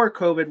before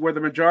COVID, were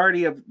the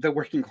majority of the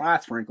working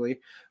class, frankly,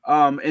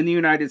 in the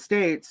United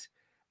States,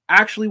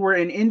 actually were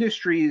in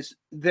industries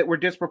that were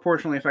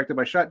disproportionately affected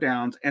by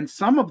shutdowns. And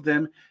some of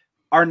them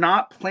are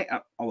not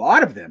a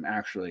lot of them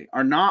actually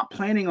are not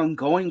planning on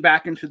going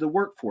back into the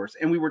workforce.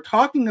 And we were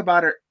talking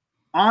about it,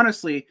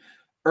 honestly,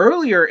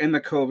 earlier in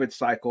the COVID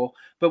cycle,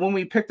 but when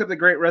we picked up the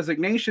Great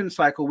Resignation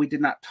cycle, we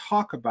did not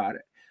talk about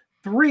it.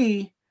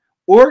 3,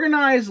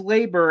 organized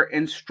labor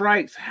and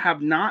strikes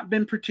have not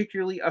been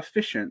particularly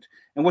efficient.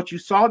 And what you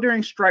saw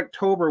during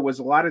Striketober was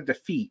a lot of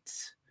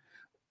defeats.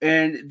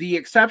 And the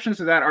exceptions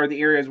to that are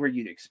the areas where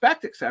you'd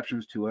expect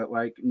exceptions to it,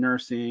 like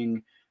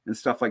nursing and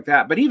stuff like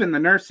that. But even the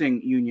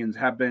nursing unions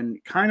have been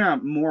kind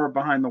of more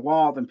behind the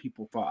wall than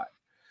people thought.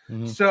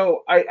 Mm-hmm.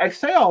 So I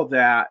say all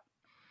that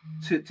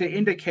to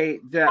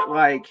indicate that,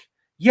 like,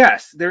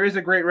 yes, there is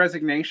a great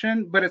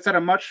resignation, but it's at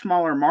a much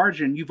smaller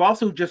margin. You've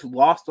also just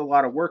lost a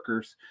lot of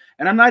workers.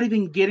 And I'm not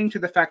even getting to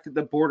the fact that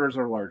the borders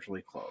are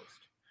largely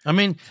closed. I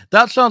mean,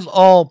 that sounds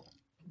all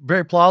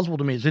very plausible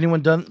to me. Has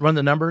anyone run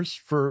the numbers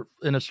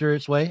in a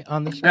serious way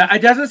on this?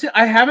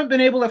 I haven't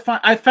been able to find.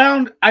 I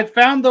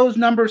found those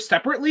numbers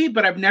separately,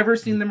 but I've never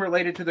seen them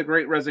related to the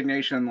Great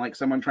Resignation. Like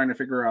someone trying to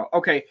figure out,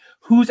 okay,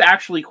 who's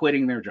actually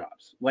quitting their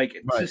jobs, like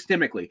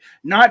systemically,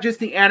 not just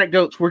the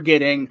anecdotes we're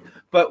getting,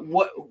 but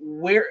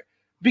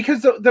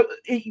because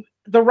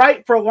the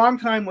right for a long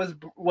time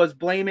was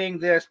blaming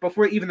this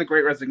before even the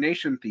Great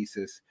Resignation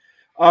thesis,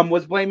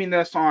 was blaming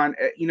this on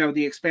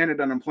the expanded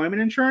unemployment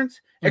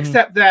insurance,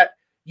 except that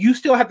you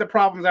still have the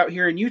problems out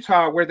here in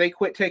Utah where they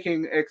quit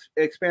taking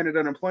expanded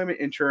unemployment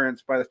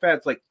insurance by the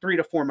feds like 3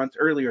 to 4 months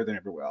earlier than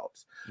everywhere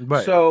else.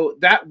 Right. So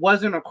that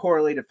wasn't a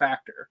correlated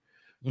factor.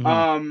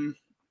 Mm-hmm.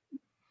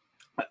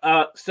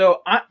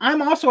 So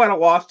I'm also at a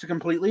loss to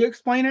completely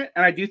explain it.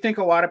 And I do think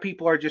a lot of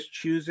people are just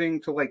choosing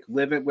to like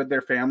live it with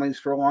their families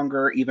for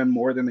longer, even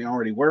more than they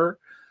already were.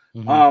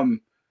 Mm-hmm.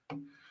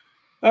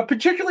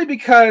 Particularly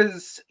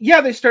because,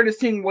 they started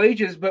seeing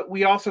wages, but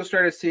we also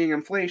started seeing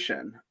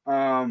inflation.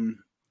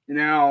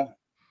 Now,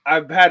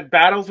 I've had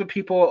battles with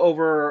people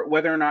over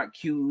whether or not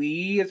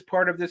QE is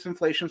part of this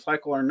inflation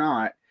cycle or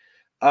not.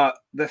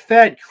 The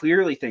Fed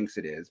clearly thinks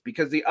it is,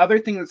 because the other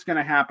thing that's going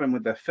to happen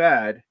with the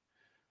Fed,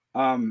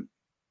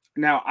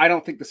 now I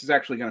don't think this is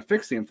actually going to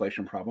fix the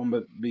inflation problem,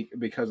 but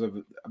because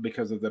of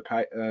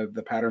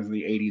the patterns in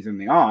the 80s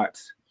and the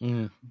aughts,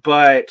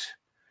 but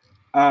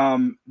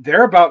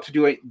they're about to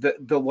do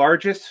the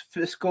largest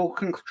fiscal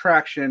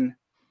contraction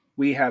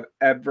we have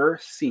ever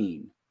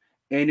seen.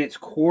 And it's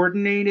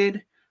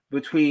coordinated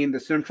between the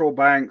central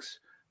banks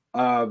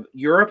of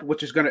Europe,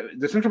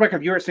 the Central Bank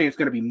of Europe saying it's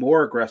going to be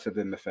more aggressive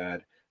than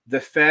the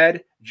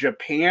Fed,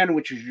 Japan,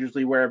 which is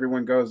usually where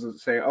everyone goes and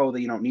say, oh,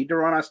 you don't need to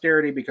run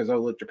austerity because,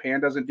 look,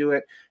 Japan doesn't do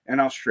it, and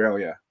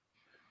Australia.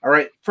 All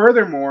right.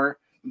 Furthermore,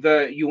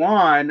 the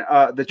yuan,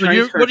 the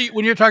Chinese.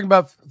 When you're talking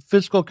about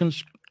fiscal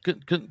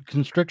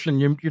constriction,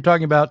 you're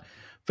talking about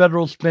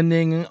federal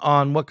spending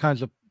on what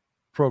kinds of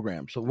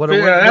programs? So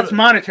that's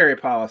monetary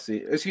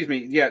policy. Excuse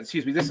me. This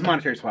is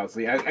monetary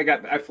policy.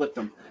 I flipped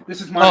them.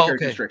 This is monetary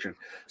constriction.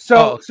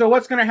 So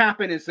what's going to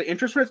happen is the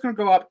interest rate's going to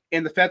go up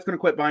and the Fed's going to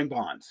quit buying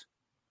bonds.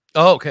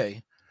 Oh,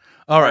 okay.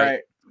 All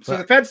right. So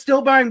the Fed's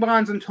still buying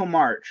bonds until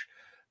March,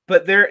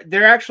 but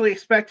they're actually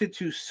expected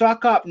to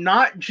suck up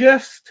not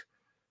just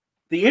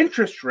the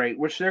interest rate,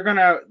 which they're going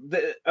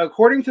to,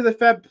 according to the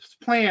Fed's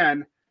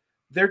plan,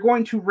 they're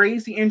going to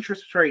raise the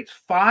interest rates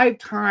 5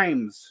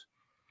 times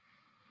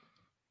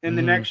in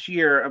the next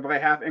year by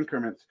half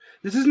increments.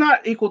 This is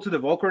not equal to the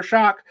Volcker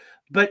shock,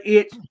 but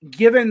it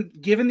given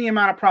the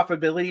amount of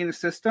profitability in the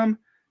system,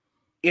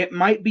 it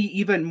might be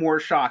even more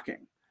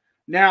shocking.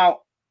 Now,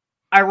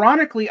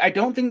 ironically, I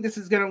don't think this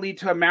is going to lead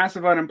to a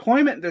massive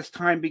unemployment this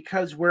time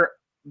because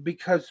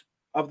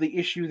of the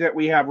issue that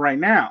we have right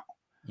now.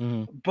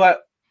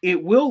 But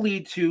it will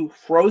lead to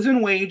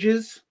frozen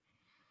wages.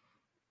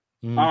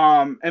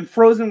 And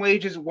frozen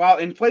wages, while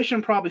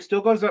inflation probably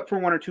still goes up for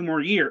 1 or 2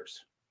 more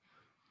years.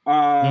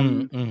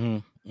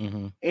 And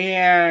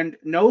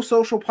no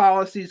social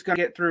policy is going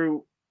to get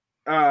through.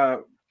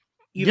 I'm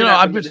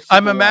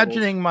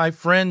imagining my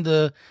friend,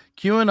 the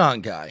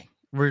QAnon guy,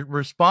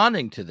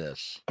 responding to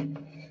this,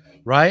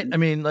 right? I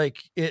mean, like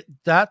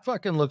that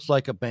fucking looks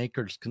like a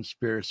banker's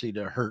conspiracy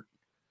to hurt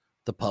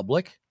the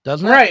public,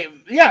 doesn't it? Right.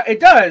 Yeah, it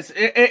does.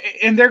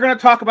 And they're going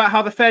to talk about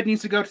how the Fed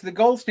needs to go to the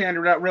gold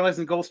standard without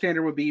realizing the gold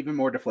standard would be even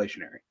more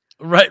deflationary.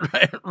 Right.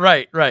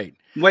 Like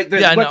what's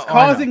I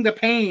causing the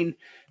pain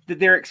that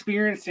they're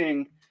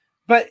experiencing.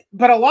 But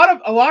a lot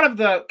of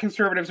the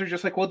conservatives are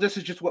just like, well, this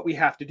is just what we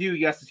have to do.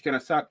 Yes, it's going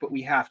to suck, but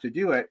we have to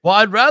do it. Well,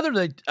 I'd rather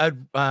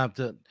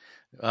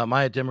am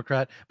I a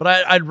Democrat?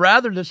 But I'd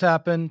rather this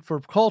happen for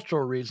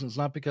cultural reasons,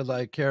 not because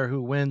I care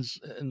who wins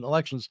in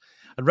elections.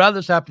 I'd rather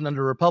this happen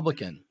under a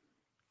Republican.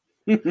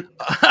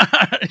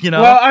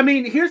 Well, I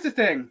mean, here's the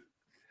thing.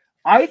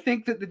 I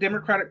think that the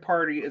Democratic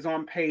Party is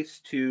on pace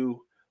to,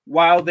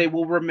 while they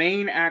will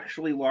remain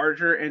actually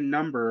larger in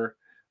number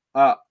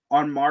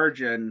on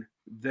margin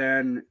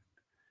than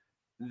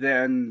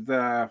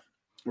the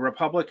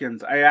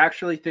Republicans, I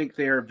actually think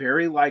they are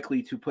very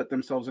likely to put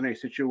themselves in a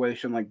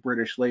situation like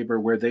British Labour,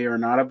 where they are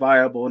not a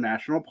viable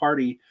national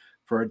party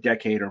for a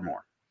decade or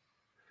more.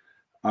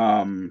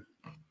 I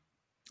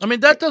mean,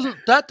 that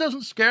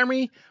doesn't scare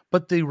me,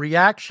 but the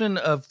reaction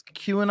of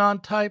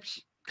QAnon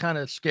types kind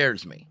of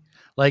scares me.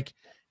 Like,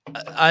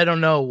 I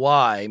don't know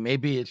why.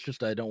 Maybe it's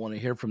just I don't want to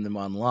hear from them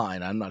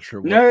online. I'm not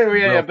sure. But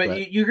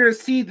you're going to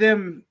see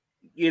them.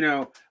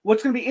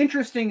 What's going to be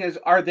interesting is,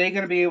 are they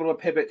going to be able to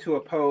pivot to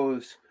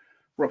oppose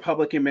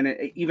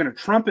Republican, even a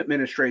Trump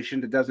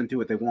administration that doesn't do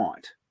what they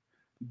want?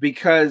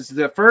 Because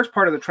the first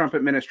part of the Trump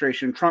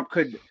administration, Trump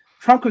could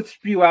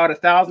spew out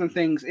 1,000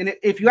 things, and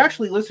if you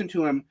actually listen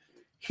to him,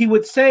 he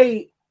would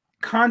say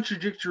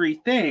contradictory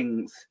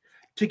things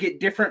to get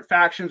different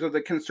factions of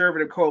the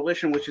conservative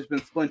coalition, which has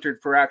been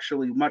splintered for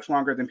actually much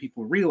longer than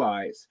people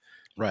realize,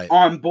 right,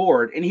 on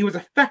board, and he was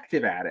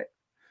effective at it.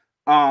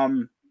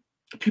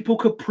 People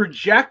could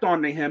project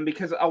onto him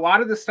because a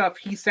lot of the stuff,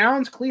 he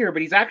sounds clear,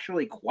 but he's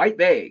actually quite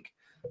vague.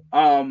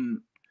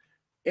 And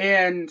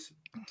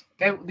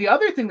the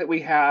other thing that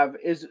we have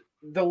is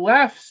the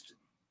left's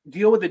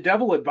deal with the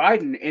devil with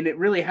Biden, and it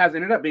really has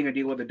ended up being a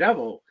deal with the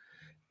devil,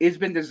 has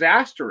been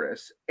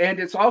disastrous. And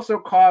it's also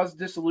caused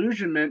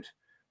disillusionment,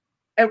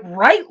 and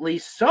rightly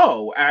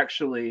so,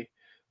 actually,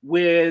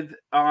 with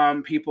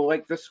people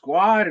like the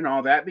Squad and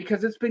all that,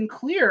 because it's been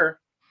clear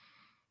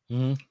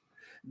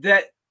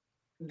that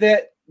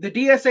the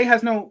DSA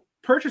has no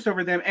purchase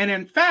over them. And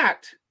in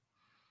fact,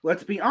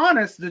 let's be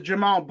honest, the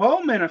Jamal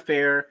Bowman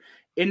affair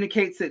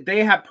indicates that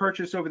they have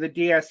purchase over the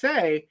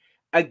DSA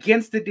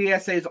against the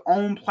DSA's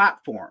own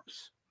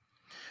platforms.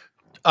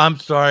 I'm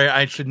sorry,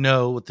 I should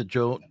know what the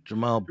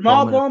Jamal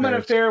Bowman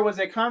affair was.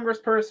 A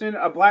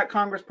black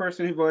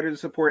congressperson who voted to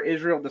support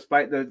Israel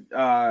despite and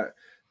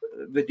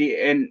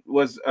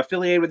was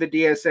affiliated with the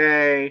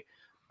DSA.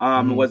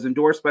 Was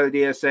endorsed by the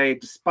DSA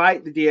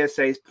despite the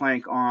DSA's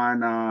plank on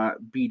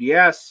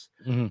BDS.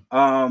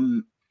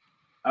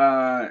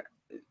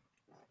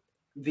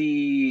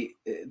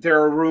 There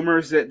are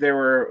rumors that there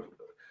were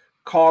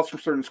calls from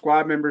certain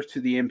Squad members to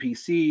the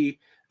MPC.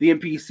 The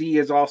MPC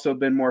has also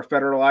been more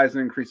federalized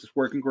and increased its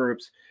working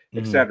groups,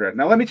 etc.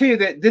 Now, let me tell you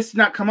that this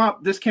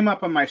came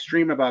up on my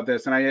stream about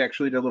this, and I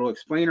actually did a little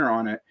explainer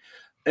on it.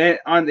 And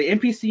on the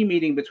MPC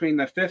meeting between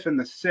the 5th and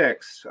the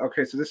 6th,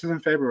 okay, so this is in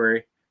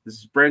February. This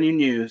is brand new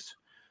news.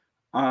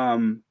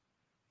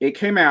 It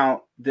came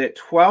out that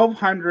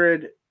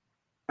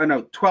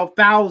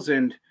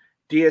 12,000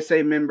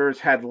 DSA members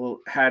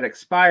had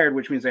expired,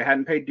 which means they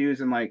hadn't paid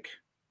dues in like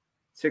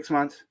 6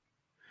 months.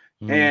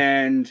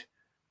 And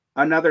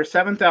another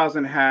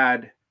 7,000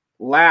 had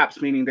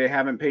lapsed, meaning they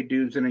haven't paid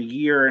dues in a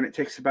year, and it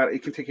can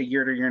take a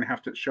year to a year and a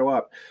half to show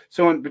up.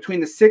 So in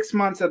between the 6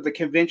 months of the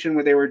convention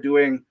where they were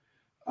doing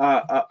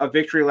a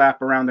victory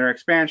lap around their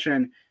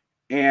expansion,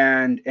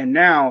 and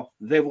now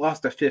they've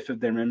lost 1/5 of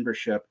their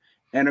membership.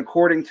 And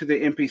according to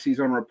the MPC's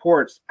own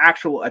reports,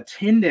 actual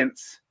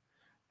attendance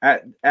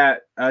at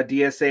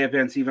DSA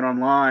events, even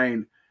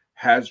online,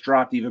 has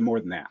dropped even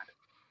more than that.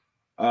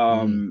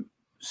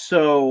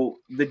 So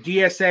the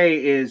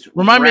DSA is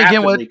remind me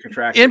again what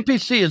contracting.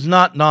 NPC is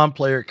not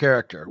non-player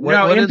character. What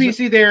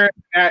NPC there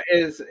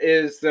is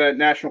the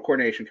National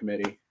Coordination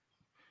Committee.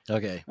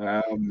 Okay.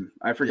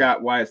 I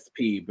forgot why it's the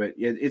P, but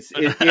it is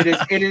the elected.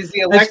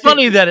 It's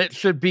funny that it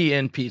should be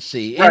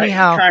NPC. Right,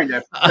 anyhow, kind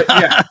of. But,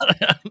 yeah.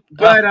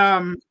 But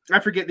I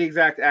forget the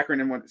exact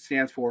acronym what it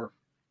stands for.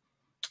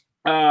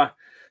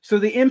 So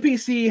the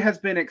MPC has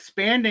been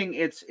expanding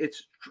its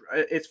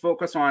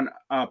focus on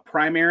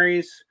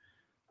primaries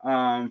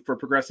for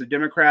progressive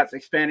Democrats,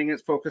 expanding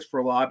its focus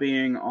for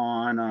lobbying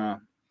on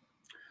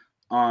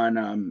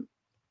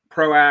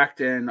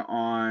PROACT and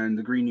on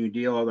the Green New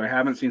Deal, although I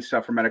haven't seen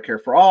stuff for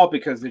Medicare for All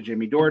because the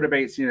Jimmy Dore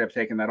debate seemed to have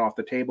taken that off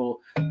the table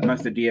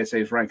amongst the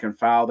DSA's rank and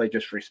file. They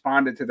just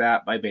responded to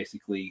that by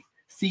basically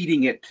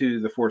ceding it to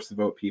the force to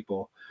vote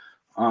people,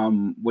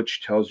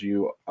 which tells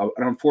you an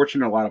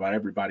unfortunate lot about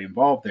everybody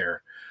involved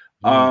there.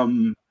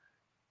 And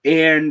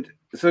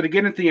so to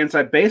get into the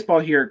inside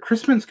baseball here,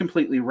 Chrisman's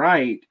completely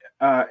right.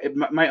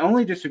 My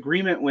only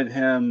disagreement with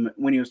him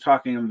when he was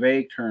talking in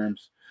vague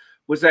terms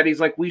was that he's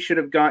like, we should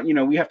have gone,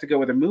 we have to go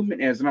where the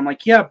movement is. And I'm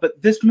like, yeah, but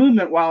this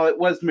movement, while it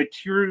was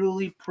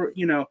materially,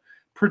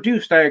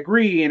 produced, I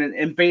agree,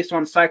 and based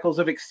on cycles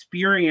of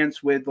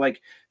experience with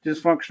like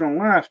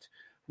dysfunctional left,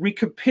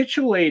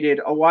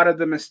 recapitulated a lot of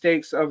the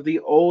mistakes of the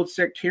old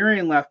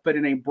sectarian left, but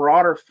in a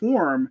broader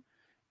form,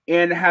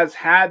 and has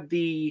had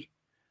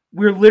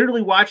we're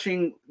literally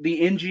watching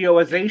the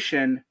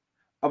NGOization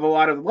of a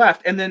lot of the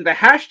left. And then the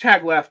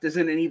hashtag left is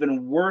in an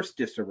even worse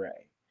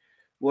disarray.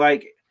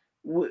 Like,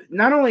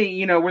 not only,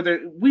 you know,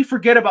 we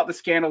forget about the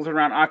scandals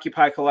around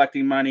Occupy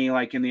collecting money,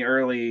 like in the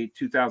early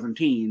 2000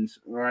 teens,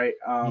 right?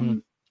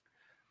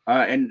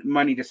 And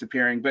money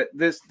disappearing. But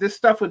this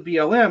stuff with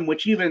BLM,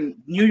 which even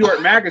New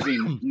York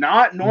Magazine,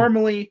 not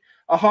normally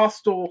a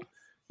hostile,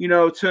 you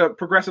know, to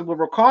progressive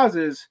liberal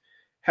causes,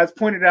 has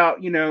pointed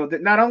out, you know,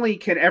 that not only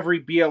can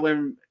every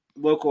BLM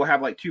local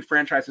have like 2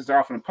 franchises that are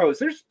often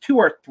opposed, there's 2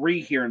 or 3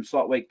 here in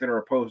Salt Lake that are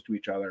opposed to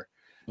each other.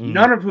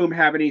 None of whom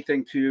have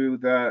anything to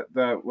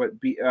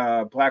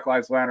the Black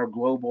Lives Matter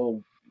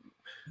global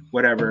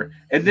whatever.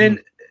 And then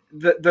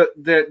the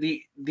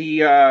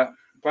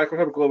Black Lives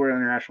Matter global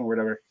international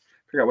whatever.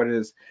 I forgot what it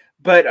is.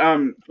 But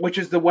which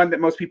is the one that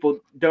most people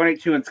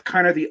donate to, and it's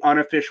kind of the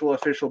unofficial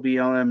official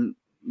BLM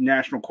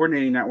national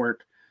coordinating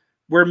network,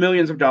 where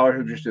millions of dollars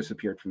have just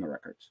disappeared from the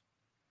records.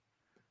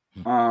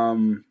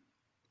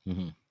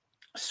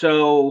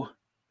 So,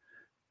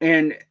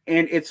 and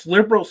it's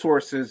liberal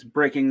sources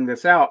breaking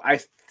this out. I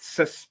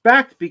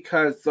suspect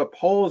because the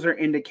polls are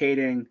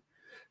indicating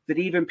that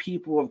even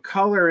people of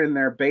color in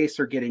their base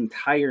are getting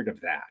tired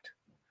of that.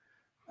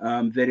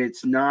 That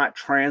it's not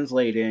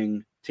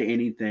translating to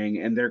anything,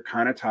 and they're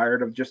kind of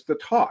tired of just the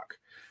talk.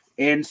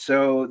 And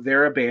so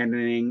they're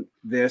abandoning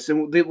this.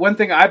 And the one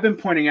thing I've been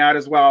pointing out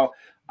as well,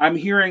 I'm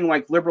hearing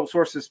like liberal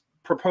sources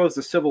propose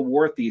the Civil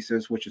War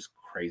thesis, which is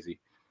crazy.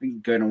 We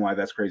can go into why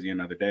that's crazy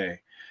another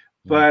day.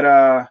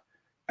 But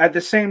at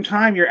the same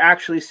time, you're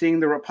actually seeing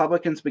the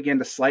Republicans begin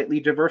to slightly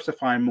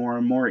diversify more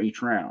and more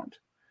each round,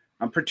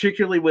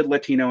 particularly with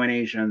Latino and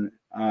Asian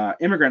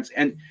immigrants.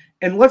 And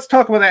let's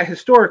talk about that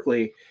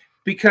historically,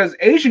 because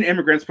Asian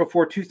immigrants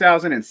before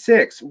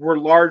 2006 were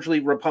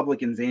largely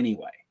Republicans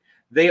anyway.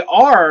 They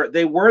were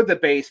the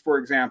base, for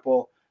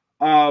example,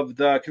 of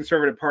the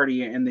Conservative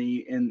Party in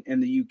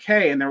the UK,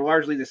 and they're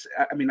largely this.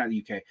 I mean, not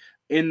the UK,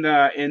 in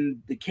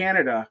the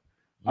Canada.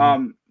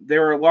 They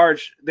were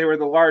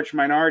the large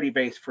minority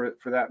base for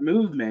that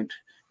movement,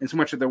 in so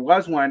much that there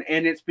was one,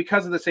 and it's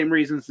because of the same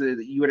reasons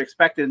that you would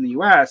expect in the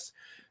U.S.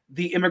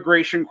 The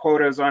immigration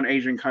quotas on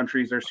Asian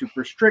countries are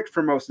super strict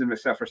for most of them,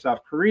 except for South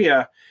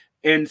Korea,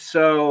 and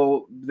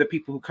so the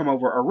people who come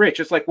over are rich.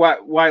 It's like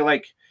why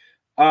like.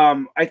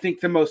 I think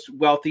the most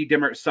wealthy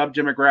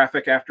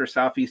sub-demographic after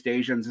Southeast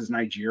Asians is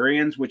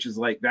Nigerians, which is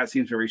like, that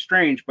seems very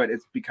strange, but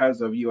it's because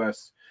of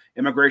U.S.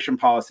 immigration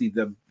policy.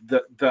 The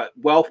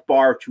wealth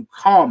bar to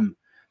come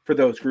for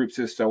those groups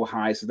is so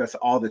high. So that's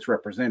all that's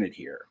represented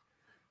here.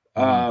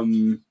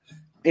 And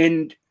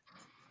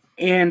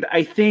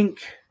I think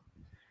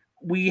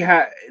we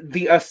have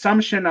the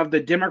assumption of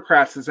the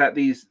Democrats is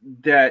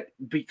that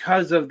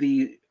because of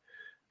the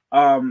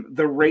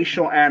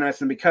racial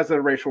animus and because of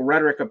the racial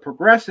rhetoric of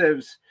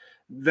progressives,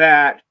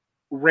 that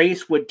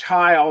race would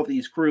tie all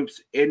these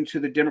groups into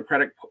the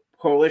Democratic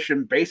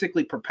coalition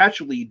basically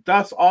perpetually,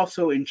 thus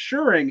also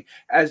ensuring,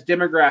 as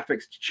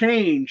demographics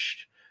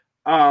changed,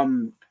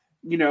 Democratic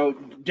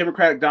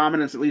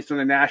dominance, at least on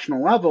the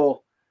national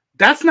level.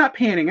 That's not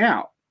panning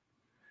out.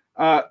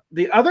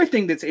 The other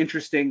thing that's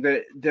interesting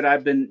that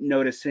I've been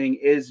noticing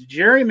is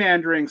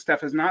gerrymandering stuff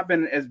has not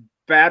been as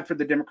bad for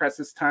the Democrats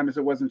this time as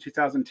it was in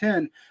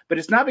 2010, but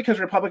it's not because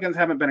Republicans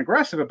haven't been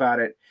aggressive about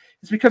it.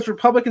 It's because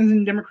Republicans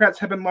and Democrats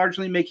have been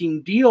largely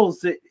making deals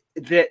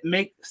that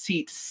make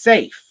seats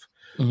safe.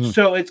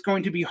 So it's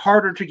going to be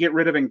harder to get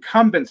rid of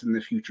incumbents in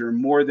the future,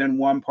 more than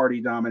one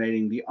party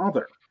dominating the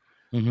other.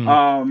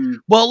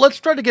 Well, let's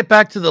try to get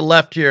back to the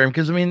left here,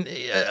 because I mean,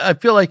 I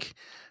feel like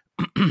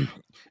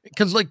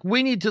because like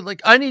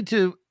I need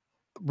to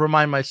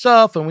remind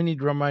myself, and we need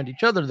to remind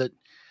each other that,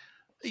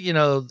 you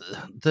know,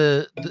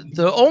 the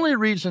only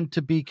reason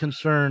to be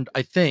concerned,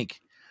 I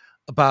think,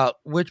 about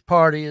which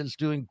party is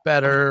doing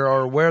better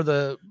or where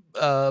the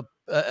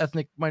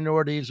ethnic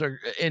minorities are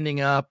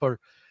ending up,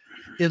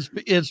 is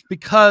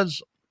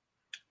because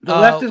the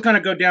left is going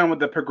to go down with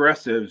the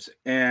progressives.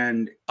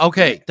 And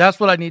okay, that's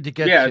what I need to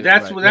get to.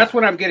 That's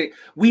what I'm getting.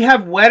 We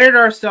have wedded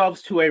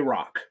ourselves to a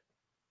rock,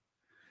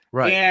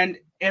 right?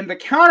 And the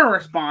counter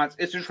response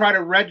is to try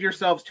to wed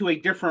yourselves to a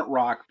different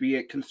rock, be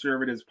it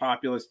conservatives,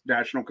 populist,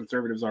 national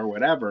conservatives, or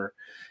whatever.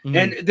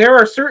 And there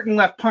are certain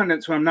left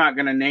pundits who I'm not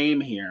going to name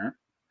here,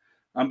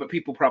 but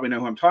people probably know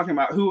who I'm talking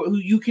about, who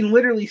you can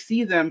literally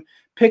see them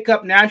pick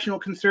up national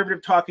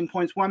conservative talking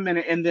points one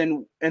minute and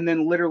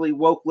then literally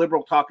woke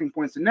liberal talking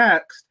points the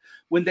next,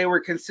 when they were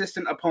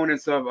consistent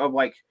opponents of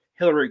like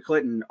Hillary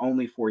Clinton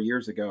only 4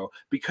 years ago,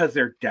 because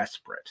they're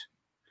desperate.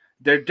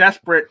 They're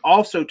desperate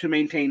also to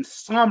maintain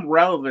some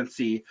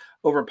relevancy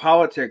over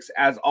politics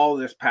as all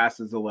this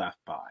passes the left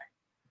by.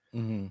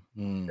 And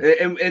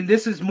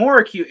this is more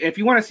acute. If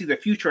you want to see the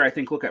future, I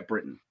think look at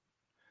Britain,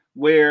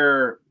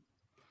 where,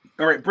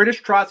 all right,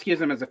 British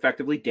Trotskyism is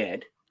effectively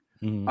dead.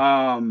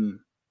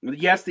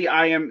 yes, the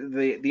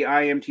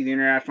IMT, the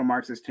International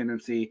Marxist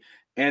Tendency,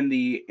 and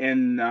the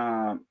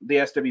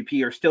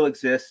SWP are still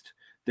exist.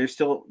 They're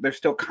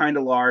still kind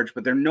of large,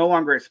 but they're no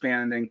longer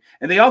expanding,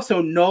 and they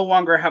also no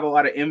longer have a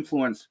lot of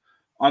influence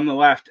on the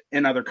left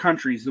in other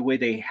countries the way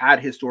they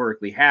had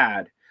historically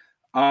had.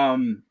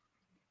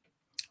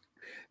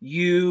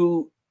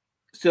 You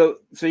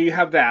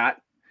have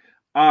that.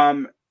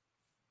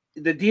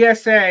 The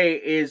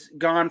DSA is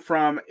gone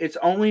from its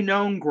only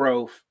known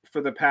growth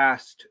for the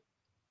past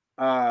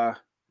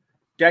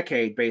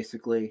decade,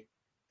 basically,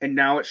 and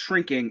now it's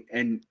shrinking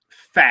and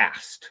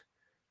fast.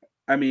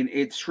 I mean,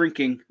 it's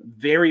shrinking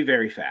very,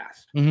 very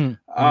fast.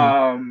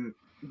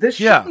 This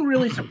shouldn't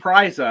really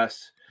surprise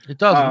us. It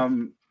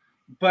doesn't.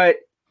 But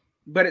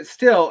it's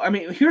still, I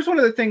mean, here's one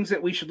of the things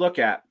that we should look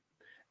at.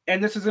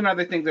 And this is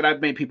another thing that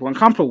I've made people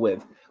uncomfortable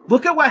with.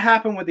 Look at what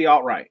happened with the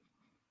alt-right.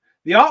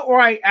 The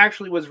alt-right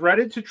actually was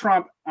wedded to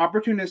Trump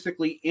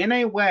opportunistically in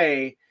a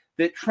way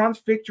that Trump's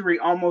victory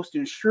almost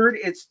ensured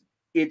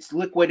its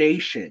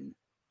liquidation.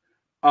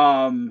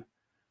 In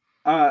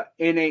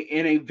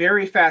a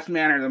very fast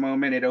manner the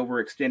moment it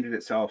overextended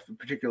itself,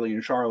 particularly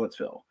in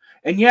Charlottesville.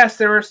 And yes,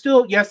 there's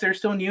still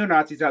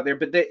neo-Nazis out there,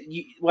 but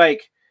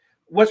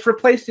what's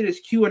replaced it is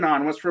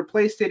QAnon. What's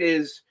replaced it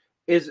is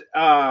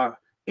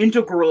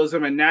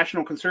integralism and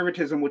national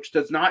conservatism, which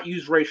does not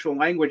use racial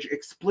language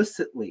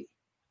explicitly.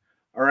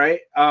 All right.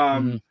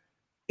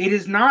 It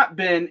has not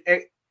been,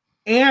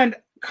 and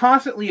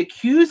constantly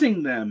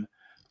accusing them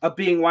of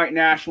being white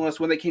nationalists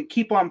when they can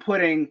keep on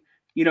putting,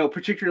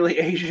 particularly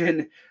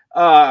Asian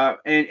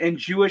and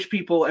Jewish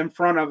people in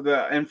front of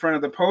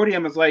the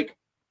podium is like,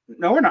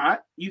 no, we're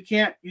not. You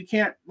can't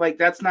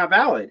that's not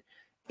valid.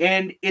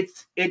 And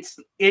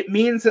it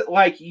means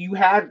that you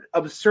had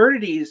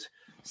absurdities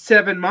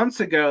 7 months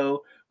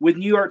ago with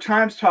New York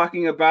Times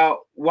talking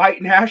about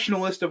white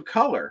nationalists of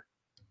color.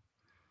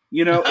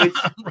 It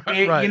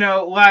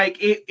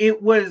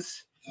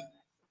was.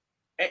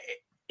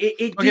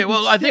 Okay,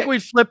 well, I think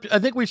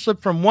we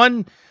slipped from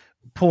one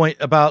point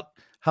about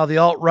how the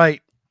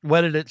alt-right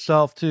wedded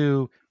itself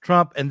to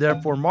Trump and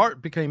therefore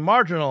became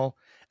marginal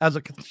as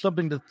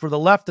something for the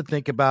left to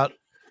think about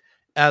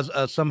as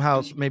a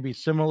somehow maybe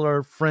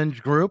similar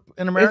fringe group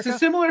in America. It's a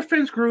similar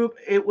fringe group.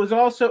 It was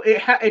also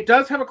it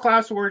does have a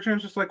class origin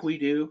just like we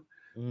do.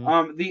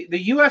 The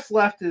U.S.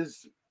 left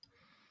is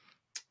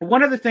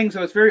one of the things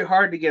that was very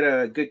hard to get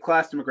a good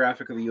class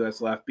demographic of the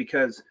U.S. left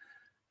because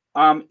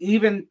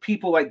even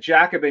people like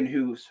Jacobin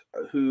who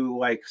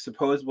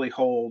supposedly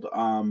hold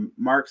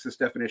Marxist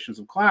definitions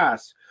of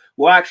class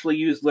will actually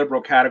use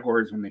liberal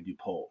categories when they do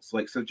polls.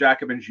 So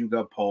Jacobin's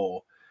YouGov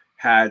poll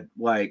had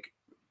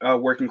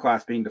working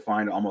class being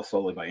defined almost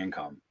solely by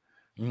income,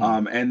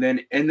 and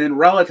then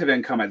relative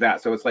income at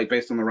that. So it's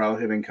based on the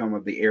relative income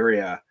of the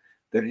area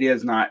that it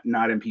is, not in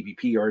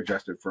PPP or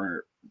adjusted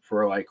for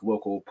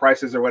local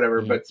prices or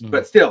whatever.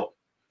 But still.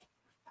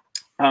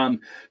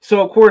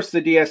 So of course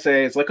the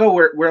DSA is we're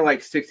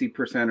 60%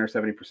 or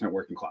 70%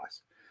 working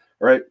class.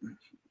 All right.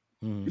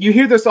 You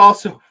hear this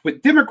also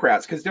with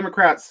Democrats, because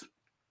Democrats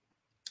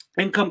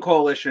income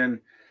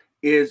coalition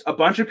is a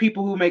bunch of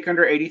people who make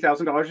under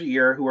 $80,000 a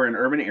year who are in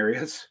urban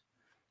areas,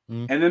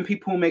 and then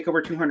people who make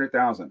over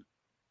 200,000.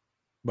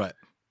 Right.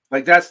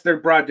 That's their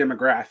broad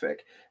demographic.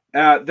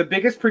 The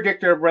biggest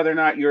predictor of whether or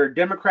not you're a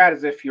Democrat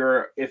is if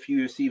you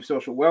receive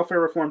social welfare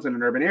reforms in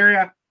an urban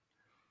area.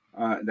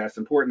 That's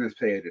important to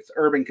say it's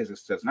urban because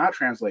this does not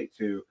translate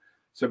to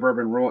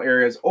suburban rural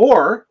areas,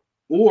 or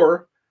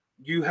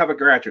you have a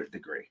graduate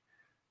degree.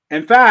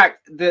 In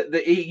fact,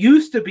 it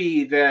used to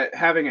be that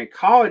having a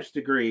college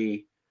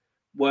degree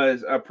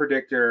was a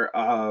predictor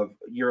of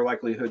your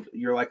likelihood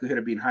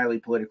of being highly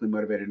politically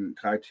motivated and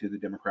tied to the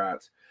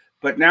Democrats.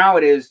 But now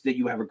it is that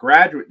you have a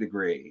graduate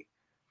degree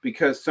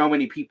because so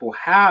many people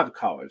have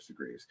college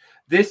degrees.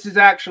 This is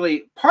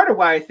actually part of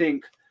why I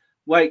think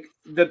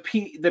the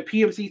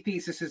PMC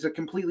thesis is a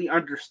completely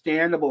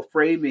understandable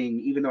framing,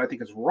 even though I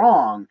think it's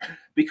wrong,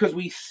 because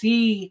we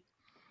see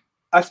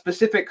a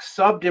specific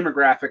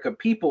sub-demographic of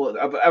people,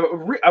 of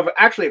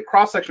actually a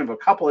cross-section of a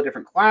couple of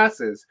different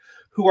classes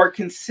who are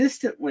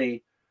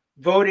consistently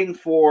voting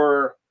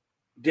for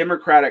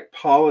Democratic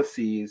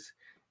policies,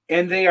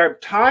 and they are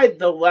tied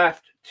the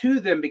left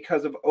to them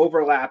because of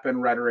overlap in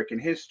rhetoric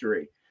and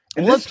history.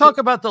 And let's talk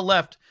about the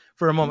left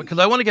for a moment, because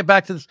I want to get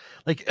back to this.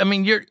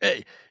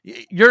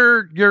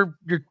 You're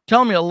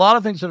telling me a lot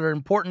of things that are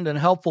important and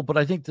helpful, but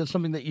I think there's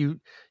something that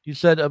you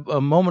said a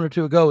moment or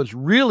two ago is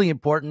really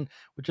important,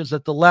 which is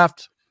that the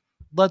left,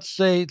 let's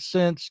say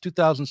since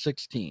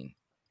 2016,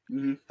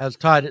 has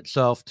tied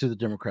itself to the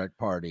Democratic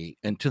Party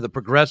and to the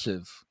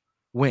progressive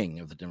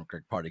wing of the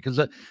Democratic Party. Because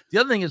the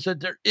other thing is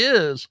that there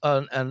is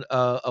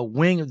a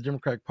wing of the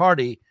Democratic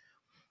Party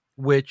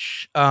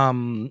which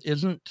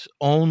isn't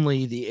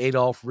only the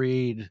Adolph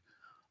Reed,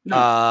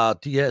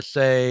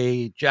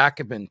 DSA,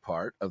 Jacobin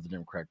part of the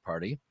Democratic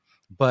Party,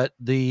 but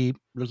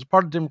there's a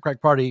part of the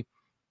Democratic Party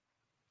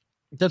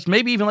that's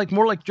maybe even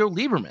more like Joe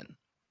Lieberman,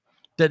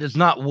 that is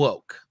not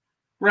woke,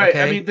 Right.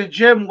 Okay? I mean, the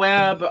Jim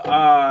Webb,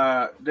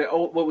 the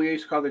old, what we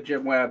used to call the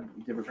Jim Webb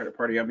Democratic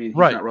Party. I mean, he's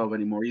Right. not relevant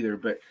anymore either.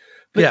 But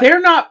Yeah. they're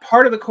not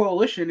part of the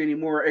coalition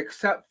anymore,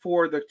 except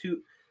for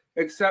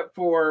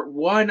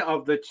one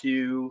of the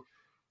two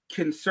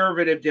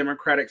conservative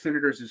Democratic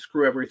senators who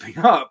screw everything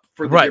up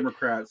for the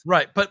Democrats.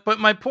 Right. But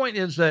my point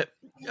is that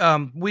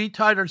we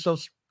tied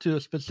ourselves to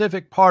a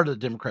specific part of the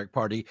Democratic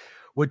Party,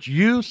 which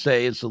you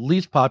say is the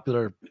least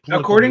popular.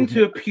 According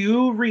to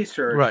Pew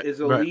Research, is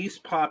the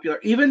least popular,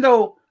 even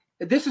though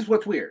this is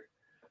what's weird.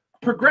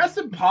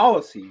 Progressive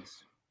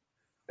policies,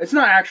 it's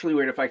not actually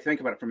weird if I think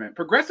about it for a minute.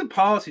 Progressive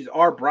policies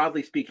are,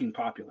 broadly speaking,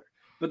 popular.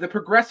 But the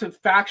progressive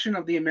faction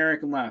of the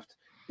American left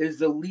is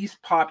the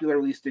least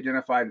popular, least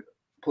identified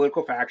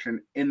political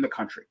faction in the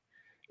country.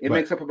 It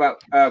makes up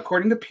about,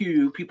 according to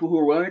Pew, people who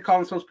are willing to call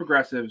themselves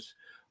progressives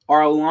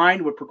are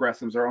aligned with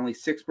progressives are only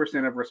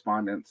 6% of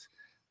respondents.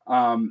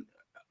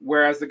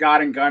 Whereas the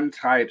God and Gun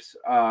types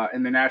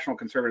and the national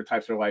conservative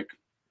types are like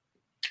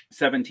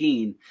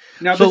 17.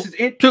 Now, so this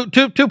is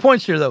two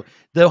points here, though.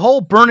 The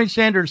whole Bernie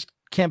Sanders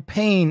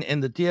campaign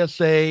and the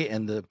DSA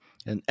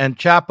and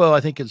Chapo, I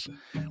think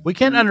we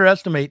can't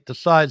underestimate the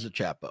size of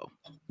Chapo.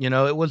 You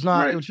know, it was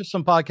not, it was just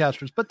some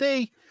podcasters, but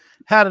they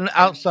had an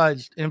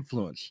outsized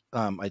influence,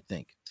 I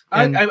think.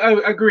 And, I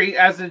agree,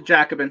 as a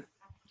Jacobin.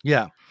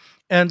 Yeah.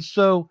 And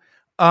so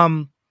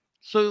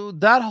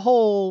that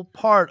whole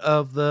part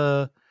of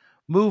the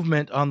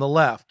movement on the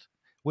left,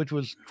 which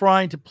was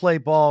trying to play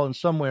ball in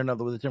some way or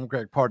another with the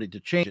Democratic Party to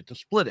change it, to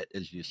split it,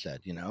 as you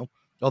said, you know,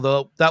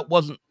 although that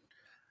wasn't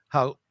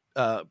how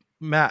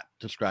Matt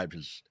described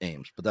his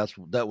aims, but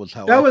that was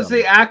how that was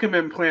the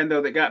Ackerman plan,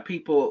 though, that got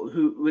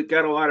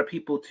a lot of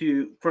people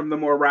from the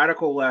more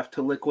radical left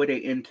to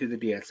liquidate into the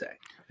DSA.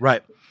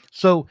 Right.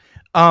 So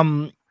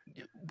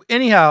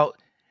anyhow,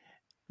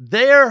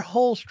 their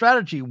whole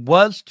strategy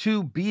was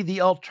to be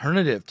the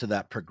alternative to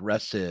that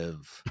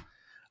progressive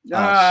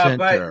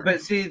center.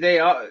 But see, they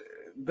are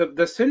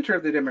the center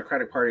of the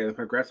Democratic Party and the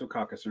Progressive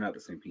Caucus are not the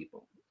same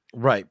people,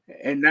 right?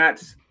 And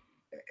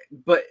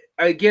but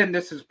again,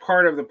 this is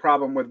part of the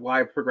problem with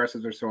why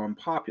progressives are so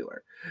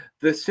unpopular.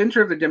 The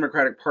center of the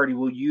Democratic Party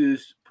will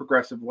use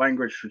progressive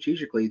language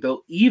strategically,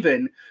 though,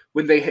 even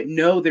when they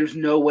know there's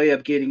no way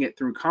of getting it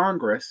through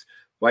Congress,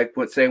 like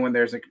let's say when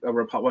there's a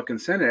Republican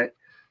Senate,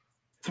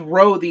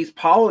 throw these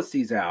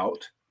policies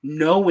out,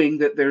 knowing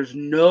that there's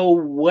no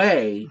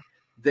way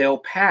they'll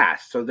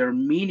pass, so they're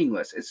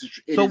meaningless.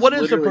 So what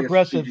is the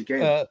progressive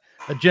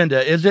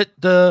agenda? Is it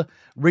the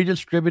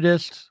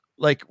redistributist,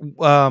 like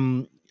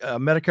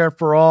Medicare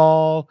for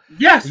all?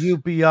 Yes.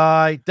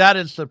 UBI. That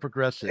is the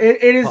progressive.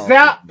 It is policy.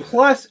 That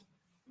plus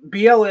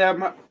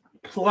BLM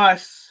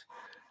plus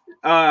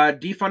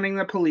defunding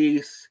the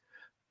police.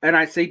 And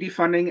I say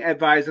defunding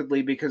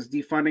advisedly because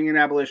defunding and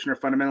abolition are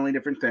fundamentally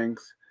different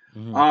things.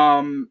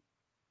 Mm-hmm.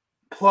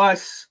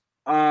 Plus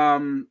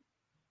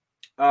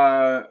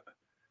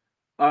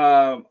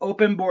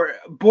open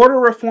border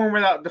reform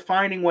without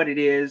defining what it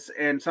is,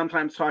 and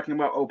sometimes talking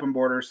about open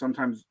borders,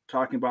 sometimes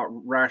talking about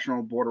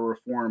rational border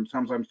reform,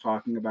 sometimes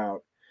talking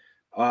about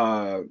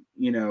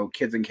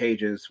kids in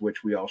cages,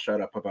 which we all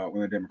shut up about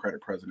when the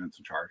Democratic president's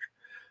in charge.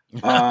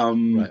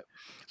 Right.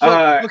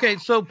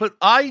 But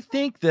I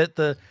think that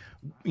the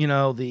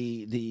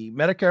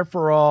Medicare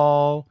for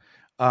all,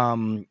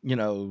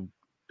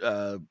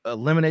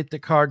 eliminate the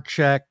card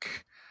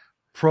check,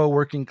 pro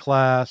working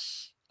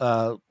class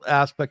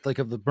aspect, like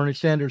of the Bernie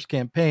Sanders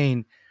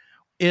campaign,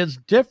 is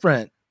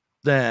different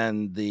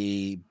than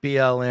the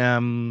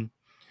BLM,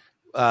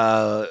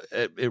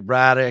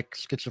 erratic,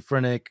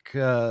 schizophrenic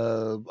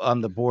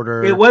on the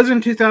border. It was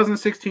in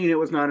 2016. It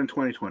was not in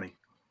 2020.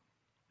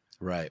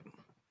 Right.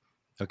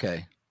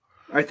 Okay.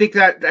 I think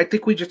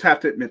we just have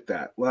to admit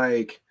that.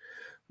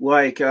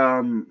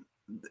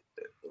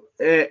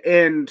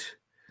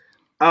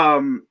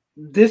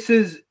 This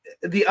is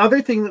the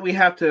other thing that we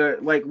have to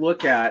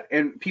look at,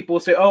 and people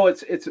say, "Oh,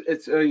 it's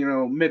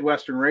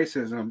Midwestern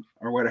racism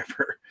or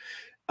whatever."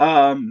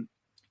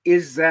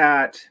 Is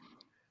that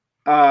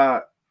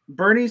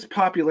Bernie's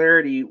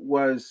popularity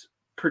was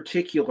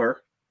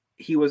particular?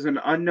 He was an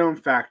unknown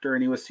factor,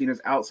 and he was seen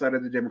as outside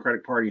of the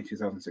Democratic Party in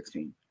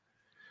 2016.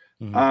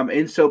 Mm-hmm.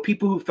 And so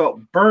people who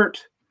felt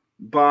burnt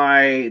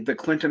by the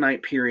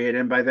Clintonite period,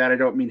 and by that I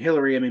don't mean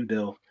Hillary, I mean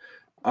Bill,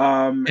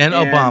 and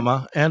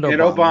Obama.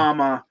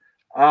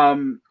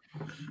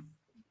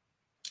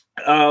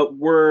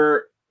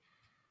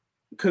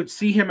 Could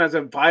see him as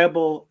a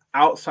viable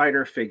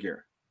outsider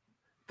figure.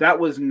 That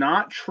was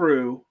not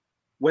true,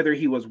 whether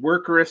he was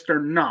workerist or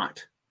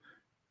not,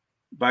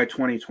 by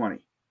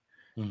 2020.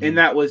 Mm-hmm. And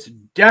that was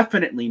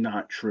definitely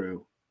not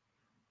true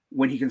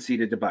when he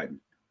conceded to Biden.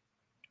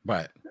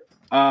 Right.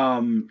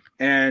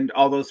 And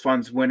all those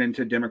funds went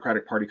into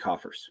Democratic Party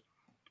coffers.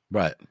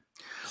 Right.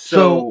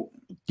 So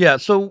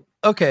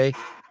okay.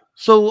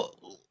 So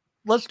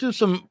let's do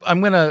some, I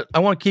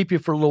want to keep you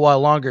for a little while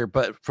longer,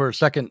 but for a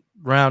second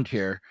round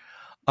here.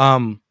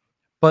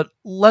 But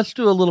let's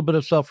do a little bit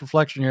of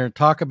self-reflection here and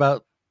talk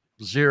about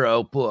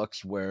Zero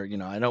books where, you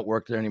know, I don't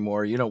work there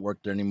anymore, you don't work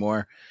there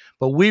anymore,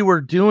 but we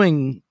were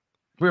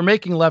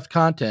making left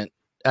content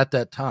at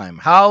that time.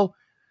 How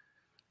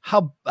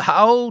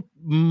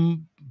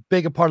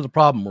big a part of the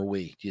problem were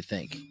we, do you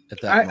think,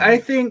 at that moment? I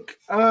think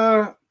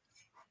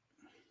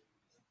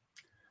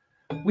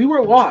we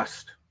were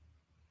lost.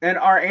 And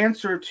our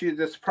answer to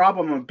this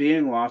problem of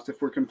being lost,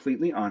 if we're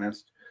completely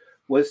honest,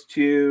 was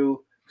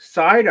to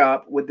side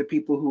up with the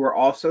people who are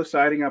also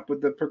siding up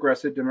with the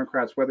progressive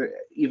Democrats,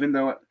 even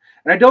though,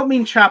 and I don't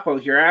mean Chapo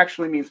here, I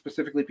actually mean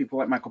specifically people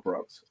like Michael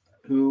Brooks,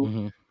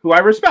 who I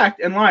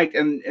respect and like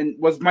and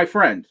was my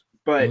friend.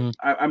 But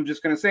I'm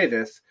just going to say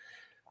this.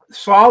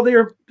 Saw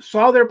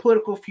their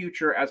political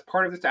future as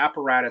part of this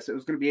apparatus that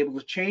was going to be able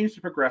to change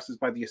the progressives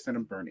by the ascent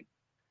of Bernie.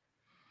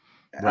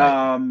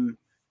 Right.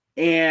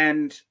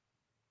 And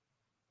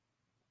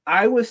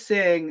I was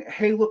saying,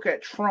 hey, look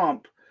at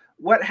Trump.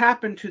 What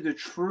happened to the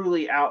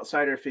truly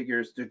outsider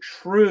figures, the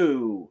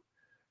true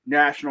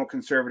national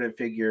conservative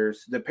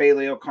figures, the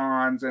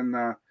paleocons and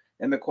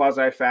the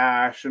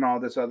quasi-fash and all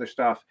this other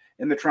stuff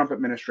in the Trump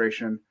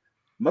administration?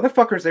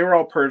 Motherfuckers, they were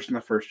all purged in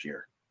the first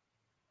year.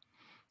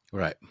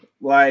 Right.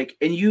 Like,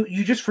 and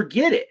you just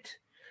forget it.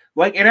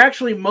 Like, and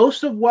actually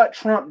most of what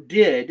Trump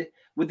did,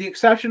 with the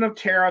exception of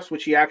tariffs,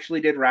 which he actually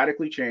did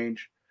radically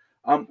change,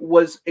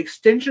 was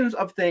extensions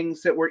of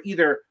things that were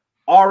either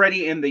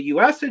already in the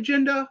U.S.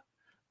 agenda,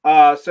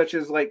 such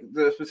as like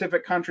the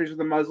specific countries with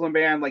the Muslim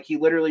ban. Like he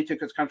literally took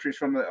his countries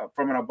from an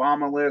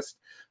Obama list,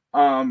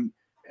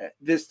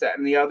 this, that,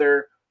 and the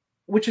other,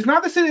 which is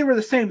not to say they were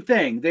the same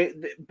thing.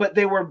 But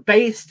they were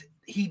based.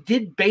 He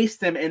did base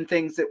them in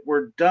things that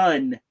were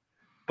done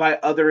by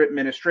other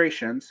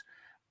administrations,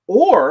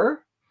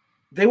 or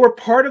they were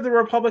part of the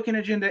Republican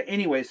agenda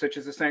anyway, such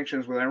as the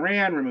sanctions with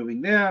Iran,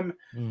 removing them,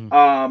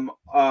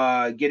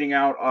 getting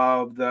out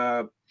of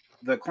the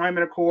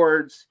climate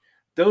accords.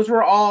 Those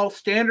were all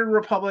standard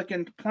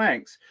Republican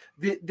planks.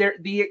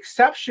 The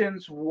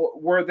exceptions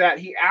were that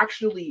he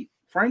actually,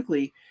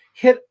 frankly,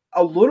 hit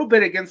a little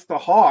bit against the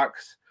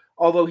Hawks,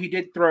 although he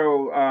did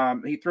throw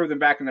them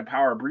back into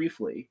power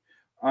briefly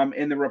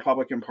in the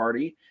Republican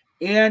Party,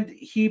 and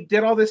he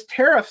did all this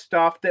tariff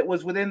stuff that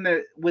was within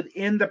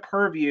the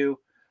purview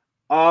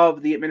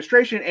of the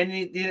administration,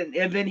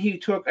 and then he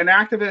took an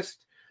activist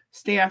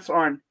stance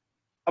on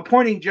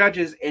appointing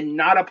judges and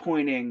not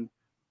appointing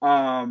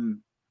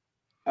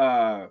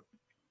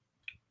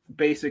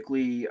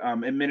basically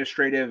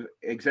administrative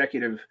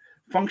executive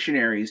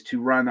functionaries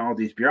to run all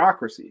these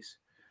bureaucracies.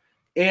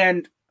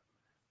 And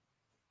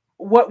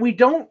what we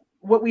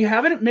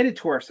haven't admitted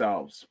to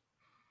ourselves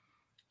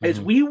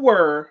is we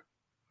were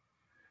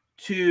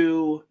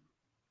to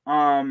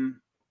the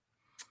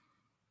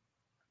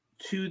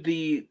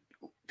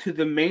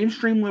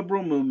mainstream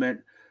liberal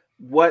movement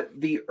what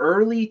the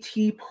early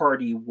Tea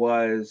Party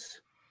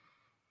was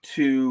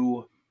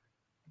to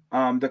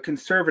the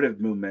conservative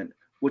movement,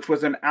 which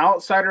was an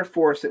outsider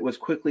force that was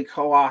quickly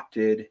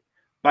co-opted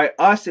by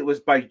us. It was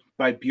by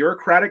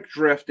bureaucratic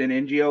drift and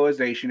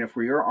NGOization, if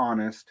we are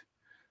honest,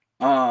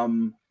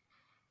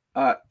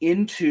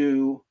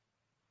 into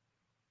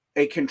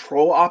a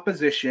control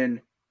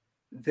opposition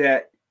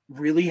that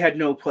really had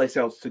no place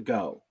else to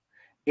go.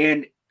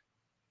 And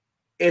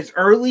as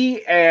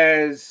early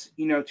as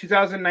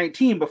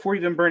 2019, before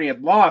even Bernie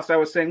had lost, I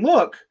was saying,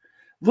 look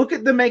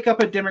at the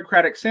makeup of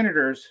Democratic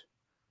senators.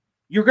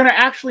 You're going to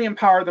actually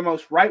empower the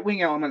most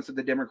right-wing elements of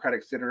the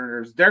Democratic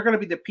senators. They're going to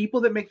be the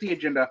people that make the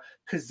agenda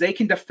because they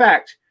can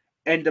defect,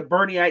 and the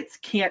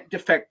Bernieites can't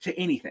defect to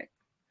anything.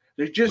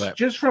 There's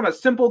just from a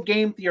simple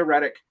game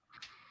theoretic,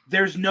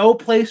 there's no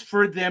place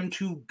for them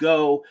to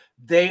go.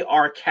 They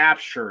are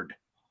captured.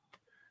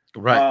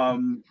 Right.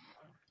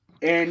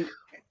 And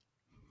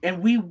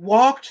we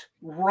walked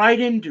right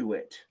into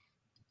it.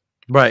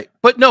 Right.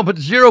 But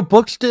Zero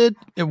Books did,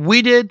 and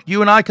we did,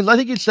 you and I, because I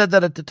think you said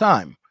that at the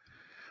time.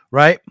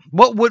 Right.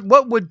 What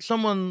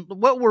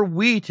were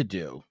we to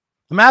do?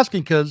 I'm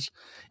asking because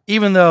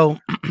even though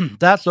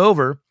that's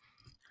over,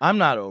 I'm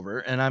not over,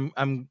 and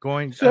I'm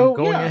going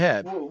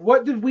ahead.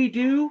 What did we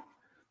do?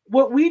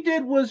 What we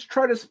did was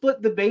try to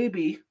split the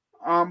baby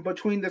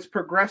between this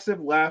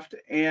progressive left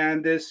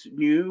and these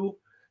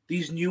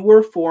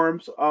newer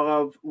forms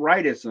of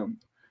rightism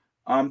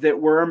that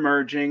were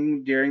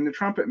emerging during the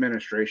Trump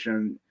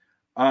administration.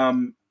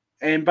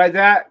 And by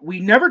that,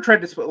 we never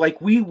tried to split. Like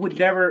you would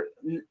never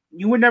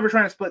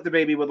try to split the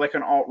baby with like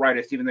an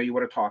alt-rightist, even though you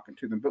would have talked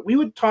to them. But we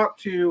would talk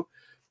to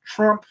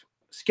Trump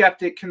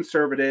skeptic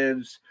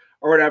conservatives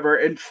or whatever,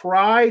 and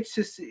try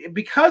to see,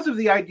 because of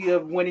the idea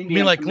of winning. You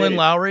mean like Glenn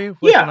Loury?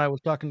 When I was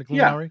talking to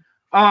Glenn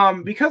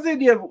Loury. Because the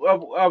idea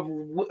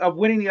of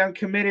winning the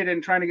uncommitted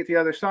and trying to get the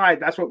other side.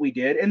 That's what we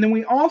did, and then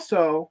we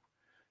also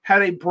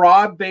had a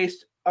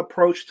broad-based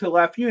approach to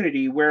left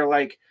unity, where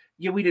we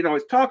didn't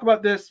always talk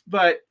about this,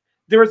 but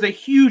there was a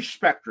huge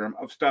spectrum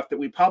of stuff that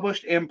we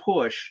published and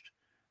pushed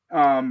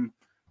within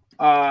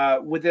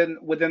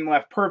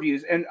left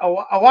purviews. And a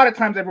lot of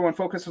times everyone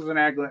focuses on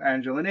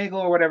Angela Nagle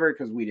or whatever,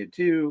 because we did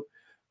too.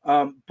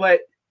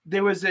 But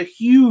there was a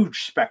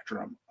huge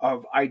spectrum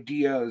of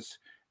ideas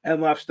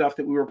and left stuff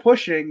that we were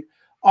pushing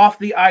off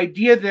the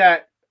idea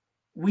that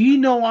we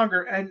no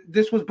longer, and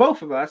this was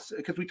both of us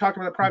because we talked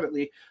about it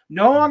privately,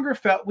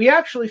 we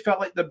actually felt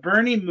like the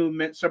Bernie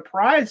movement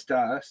surprised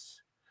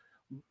us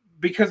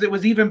because it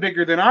was even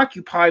bigger than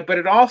Occupy, but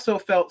it also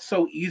felt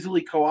so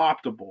easily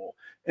co-optable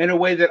in a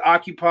way that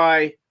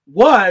Occupy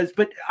was.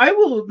 But I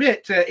will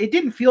admit, it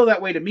didn't feel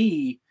that way to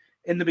me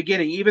in the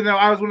beginning, even though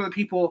I was one of the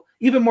people,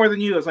 even more than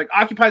you, I was like,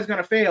 Occupy is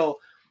going to fail,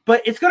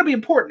 but it's going to be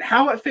important.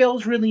 How it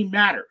fails really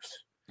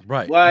matters.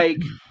 Right.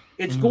 Like,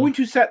 it's going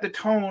to set the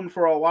tone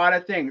for a lot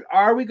of things.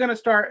 Are we going to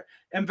start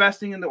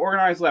investing in the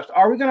organized left?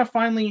 Are we going to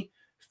finally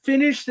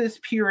finish this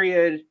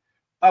period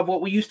of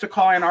what we used to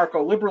call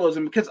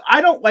anarcho-liberalism? Because I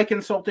don't like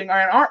insulting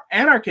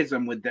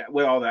anarchism with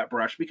all that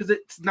brush, because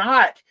it's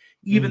not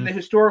even the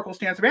historical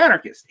stance of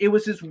anarchists. It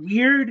was this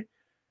weird,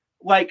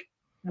 like,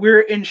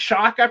 we're in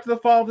shock after the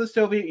fall of the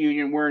Soviet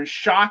Union. We're in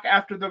shock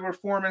after the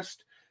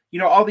reformist,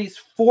 all these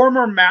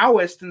former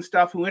Maoists and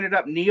stuff who ended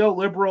up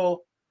neoliberal.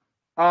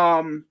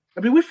 I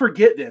mean, we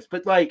forget this,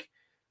 but like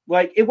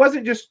it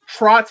wasn't just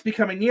Trots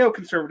becoming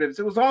neoconservatives.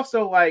 It was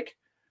also like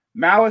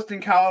Maoists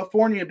in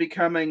California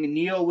becoming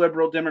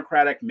neoliberal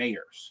Democratic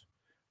mayors,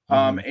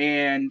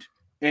 and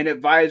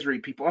advisory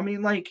people. I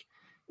mean,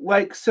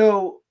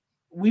 so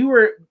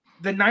the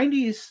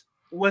 90s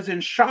was in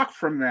shock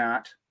from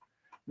that.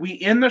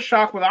 We end the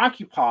shock with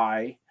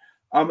Occupy.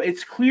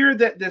 It's clear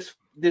that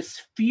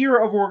this fear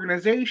of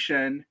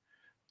organization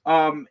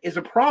is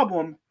a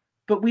problem,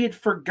 but we had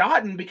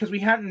forgotten, because we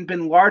hadn't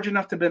been large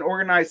enough to been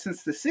organized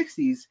since the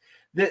 60s,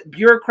 that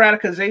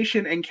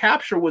bureaucratization and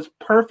capture was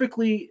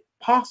perfectly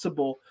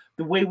possible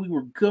the way we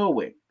were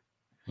going.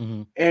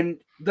 And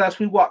thus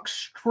we walked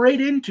straight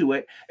into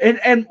it.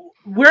 And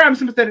where I'm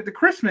sympathetic to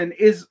Chrisman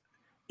is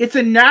it's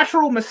a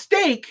natural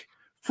mistake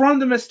from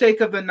the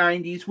mistake of the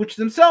 90s, which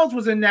themselves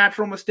was a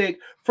natural mistake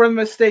from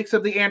the mistakes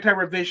of the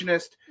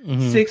anti-revisionist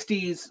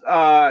 60s,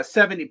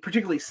 70s,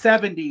 particularly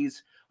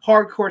 70s,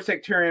 hardcore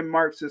sectarian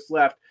Marxist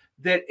left,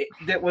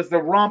 that was the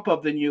rump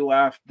of the new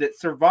left that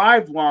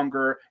survived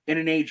longer in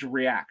an age of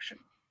reaction.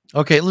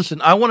 Okay,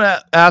 listen, I want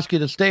to ask you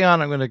to stay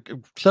on. I'm going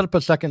to set up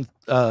a second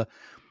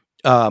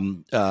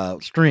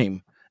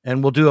stream,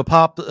 and we'll do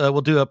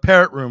a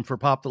parrot room for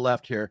Pop the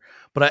Left here.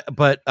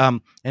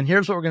 And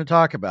here's what we're going to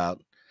talk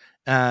about.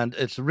 And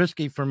it's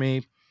risky for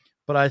me,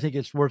 but I think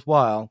it's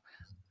worthwhile.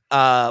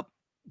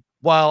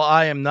 While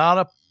I am not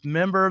a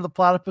member of the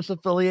Platypus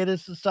Affiliated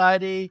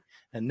Society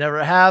and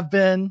never have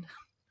been,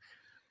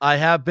 I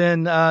have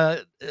been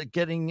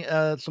getting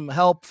some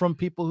help from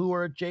people who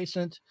are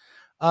adjacent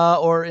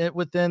or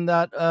within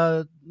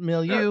that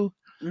milieu.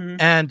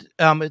 And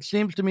it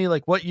seems to me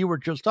like what you were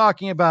just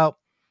talking about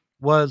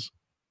was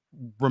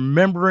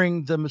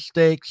remembering the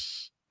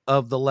mistakes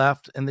of the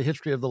left and the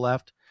history of the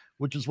left,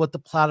 which is what the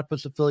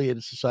Platypus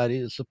Affiliated Society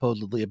is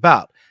supposedly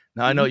about.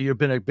 Now, I know you've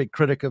been a big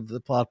critic of the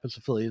Platypus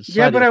Affiliated Society.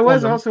 Yeah, but I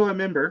was also a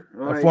member.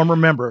 A former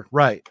member,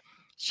 right.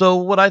 So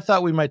what I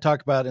thought we might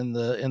talk about in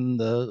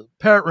the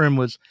parrot room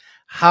was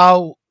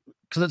how,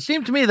 because it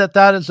seemed to me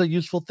that is a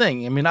useful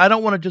thing. I mean, I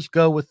don't want to just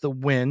go with the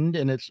wind,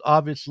 and it's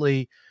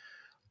obviously,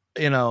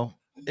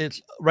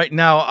 it's right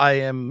now I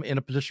am in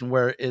a position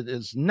where it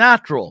is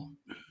natural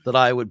that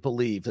I would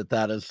believe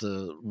that is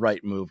the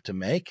right move to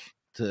make,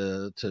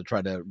 to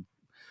try to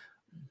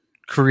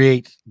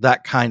create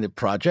that kind of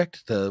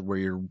project where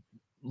you're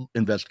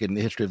investigating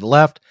the history of the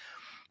left.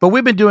 But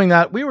we've been doing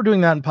that. We were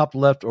doing that in Pop the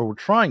Left, or we're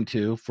trying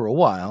to, for a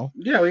while.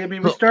 Yeah, I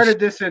mean, we started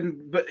this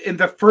in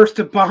the first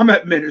Obama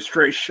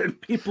administration.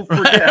 People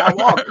forget how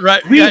long.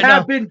 Right. We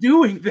have been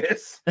doing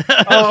this.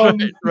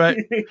 Right.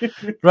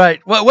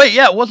 Well, wait,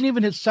 yeah, it wasn't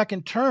even his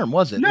second term,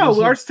 was it?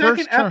 No, our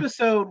second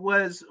episode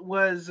was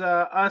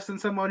us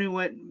and someone who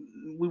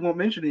we won't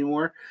mention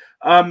anymore.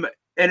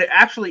 And it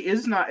actually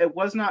is not. It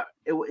was not.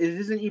 It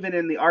isn't even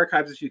in the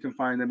archives if you can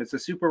find them. It's a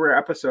super rare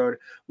episode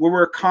where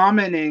we're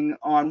commenting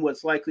on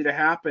what's likely to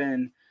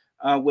happen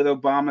with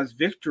Obama's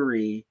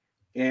victory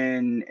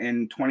in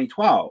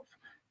 2012,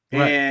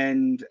 right.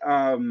 And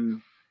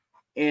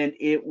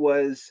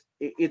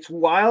it's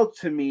wild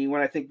to me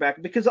when I think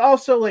back, because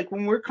also, like,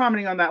 when we're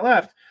commenting on that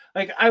left,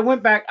 like, I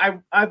went back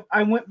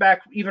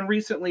even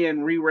recently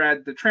and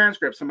reread the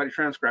transcript. Somebody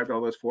transcribed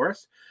all those for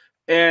us,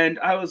 and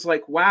I was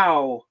like,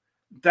 wow.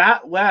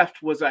 That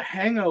left was a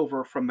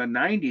hangover from the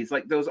 90s.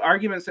 Like, those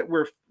arguments that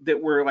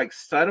were like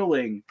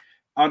settling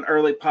on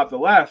early Pop the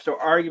Left are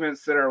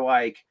arguments that are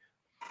like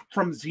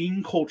from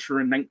zine culture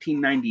in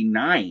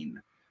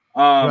 1999.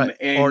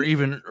 Right. Or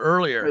even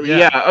earlier.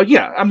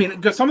 Yeah. I mean,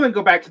 some of them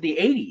go back to the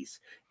 80s.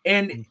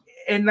 And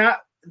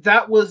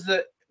that was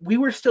we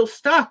were still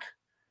stuck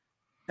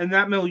in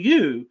that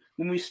milieu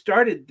when we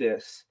started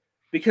this,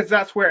 because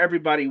that's where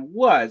everybody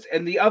was.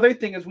 And the other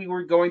thing is, we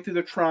were going through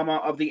the trauma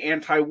of the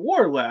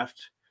anti-war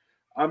left,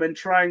 and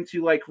trying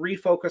to like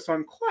refocus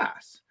on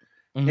class.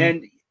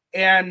 And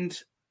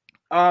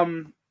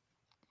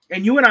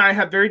you and I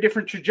have very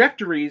different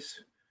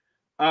trajectories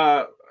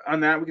on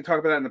that. We can talk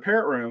about that in the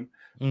parrot room.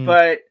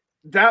 But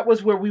that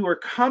was where we were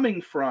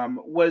coming from,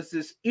 was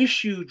this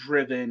issue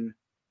driven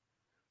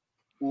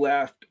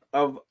left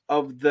of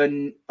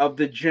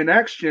the Gen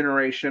X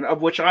generation,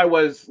 of which I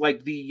was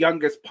like the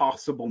youngest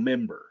possible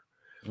member.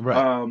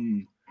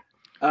 Right.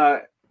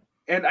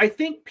 And I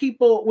think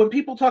when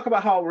people talk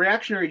about how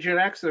reactionary Gen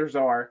Xers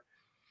are,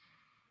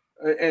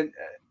 and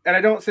I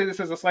don't say this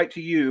as a slight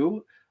to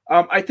you,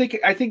 I think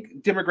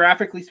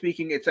demographically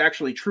speaking, it's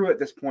actually true at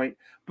this point.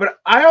 But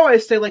I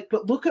always say, like,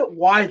 but look at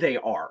why they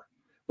are.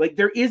 Like,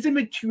 there is a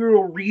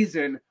material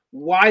reason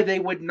why they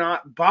would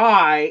not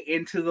buy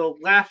into the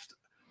left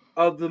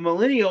of the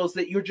millennials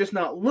that you're just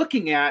not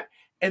looking at,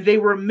 and they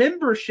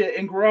remember shit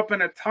and grow up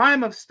in a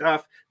time of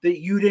stuff that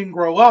you didn't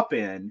grow up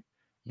in,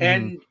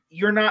 and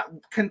you're not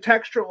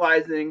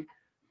contextualizing,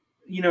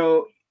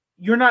 you're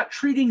not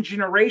treating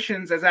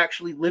generations as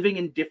actually living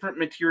in different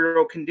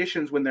material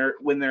conditions when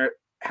their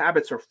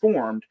habits are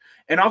formed,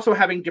 and also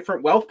having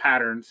different wealth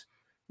patterns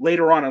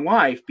later on in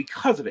life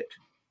because of it.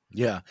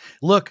 Yeah.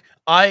 Look,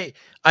 I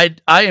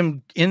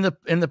am in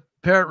the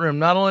parrot room.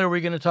 Not only are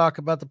we going to talk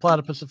about the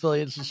Platypus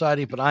Affiliated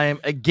Society, but I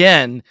am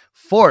again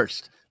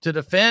forced to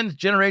defend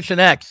Generation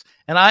X,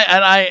 and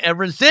I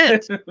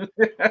resent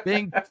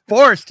being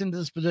forced into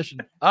this position.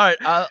 All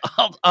right,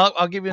 I'll give you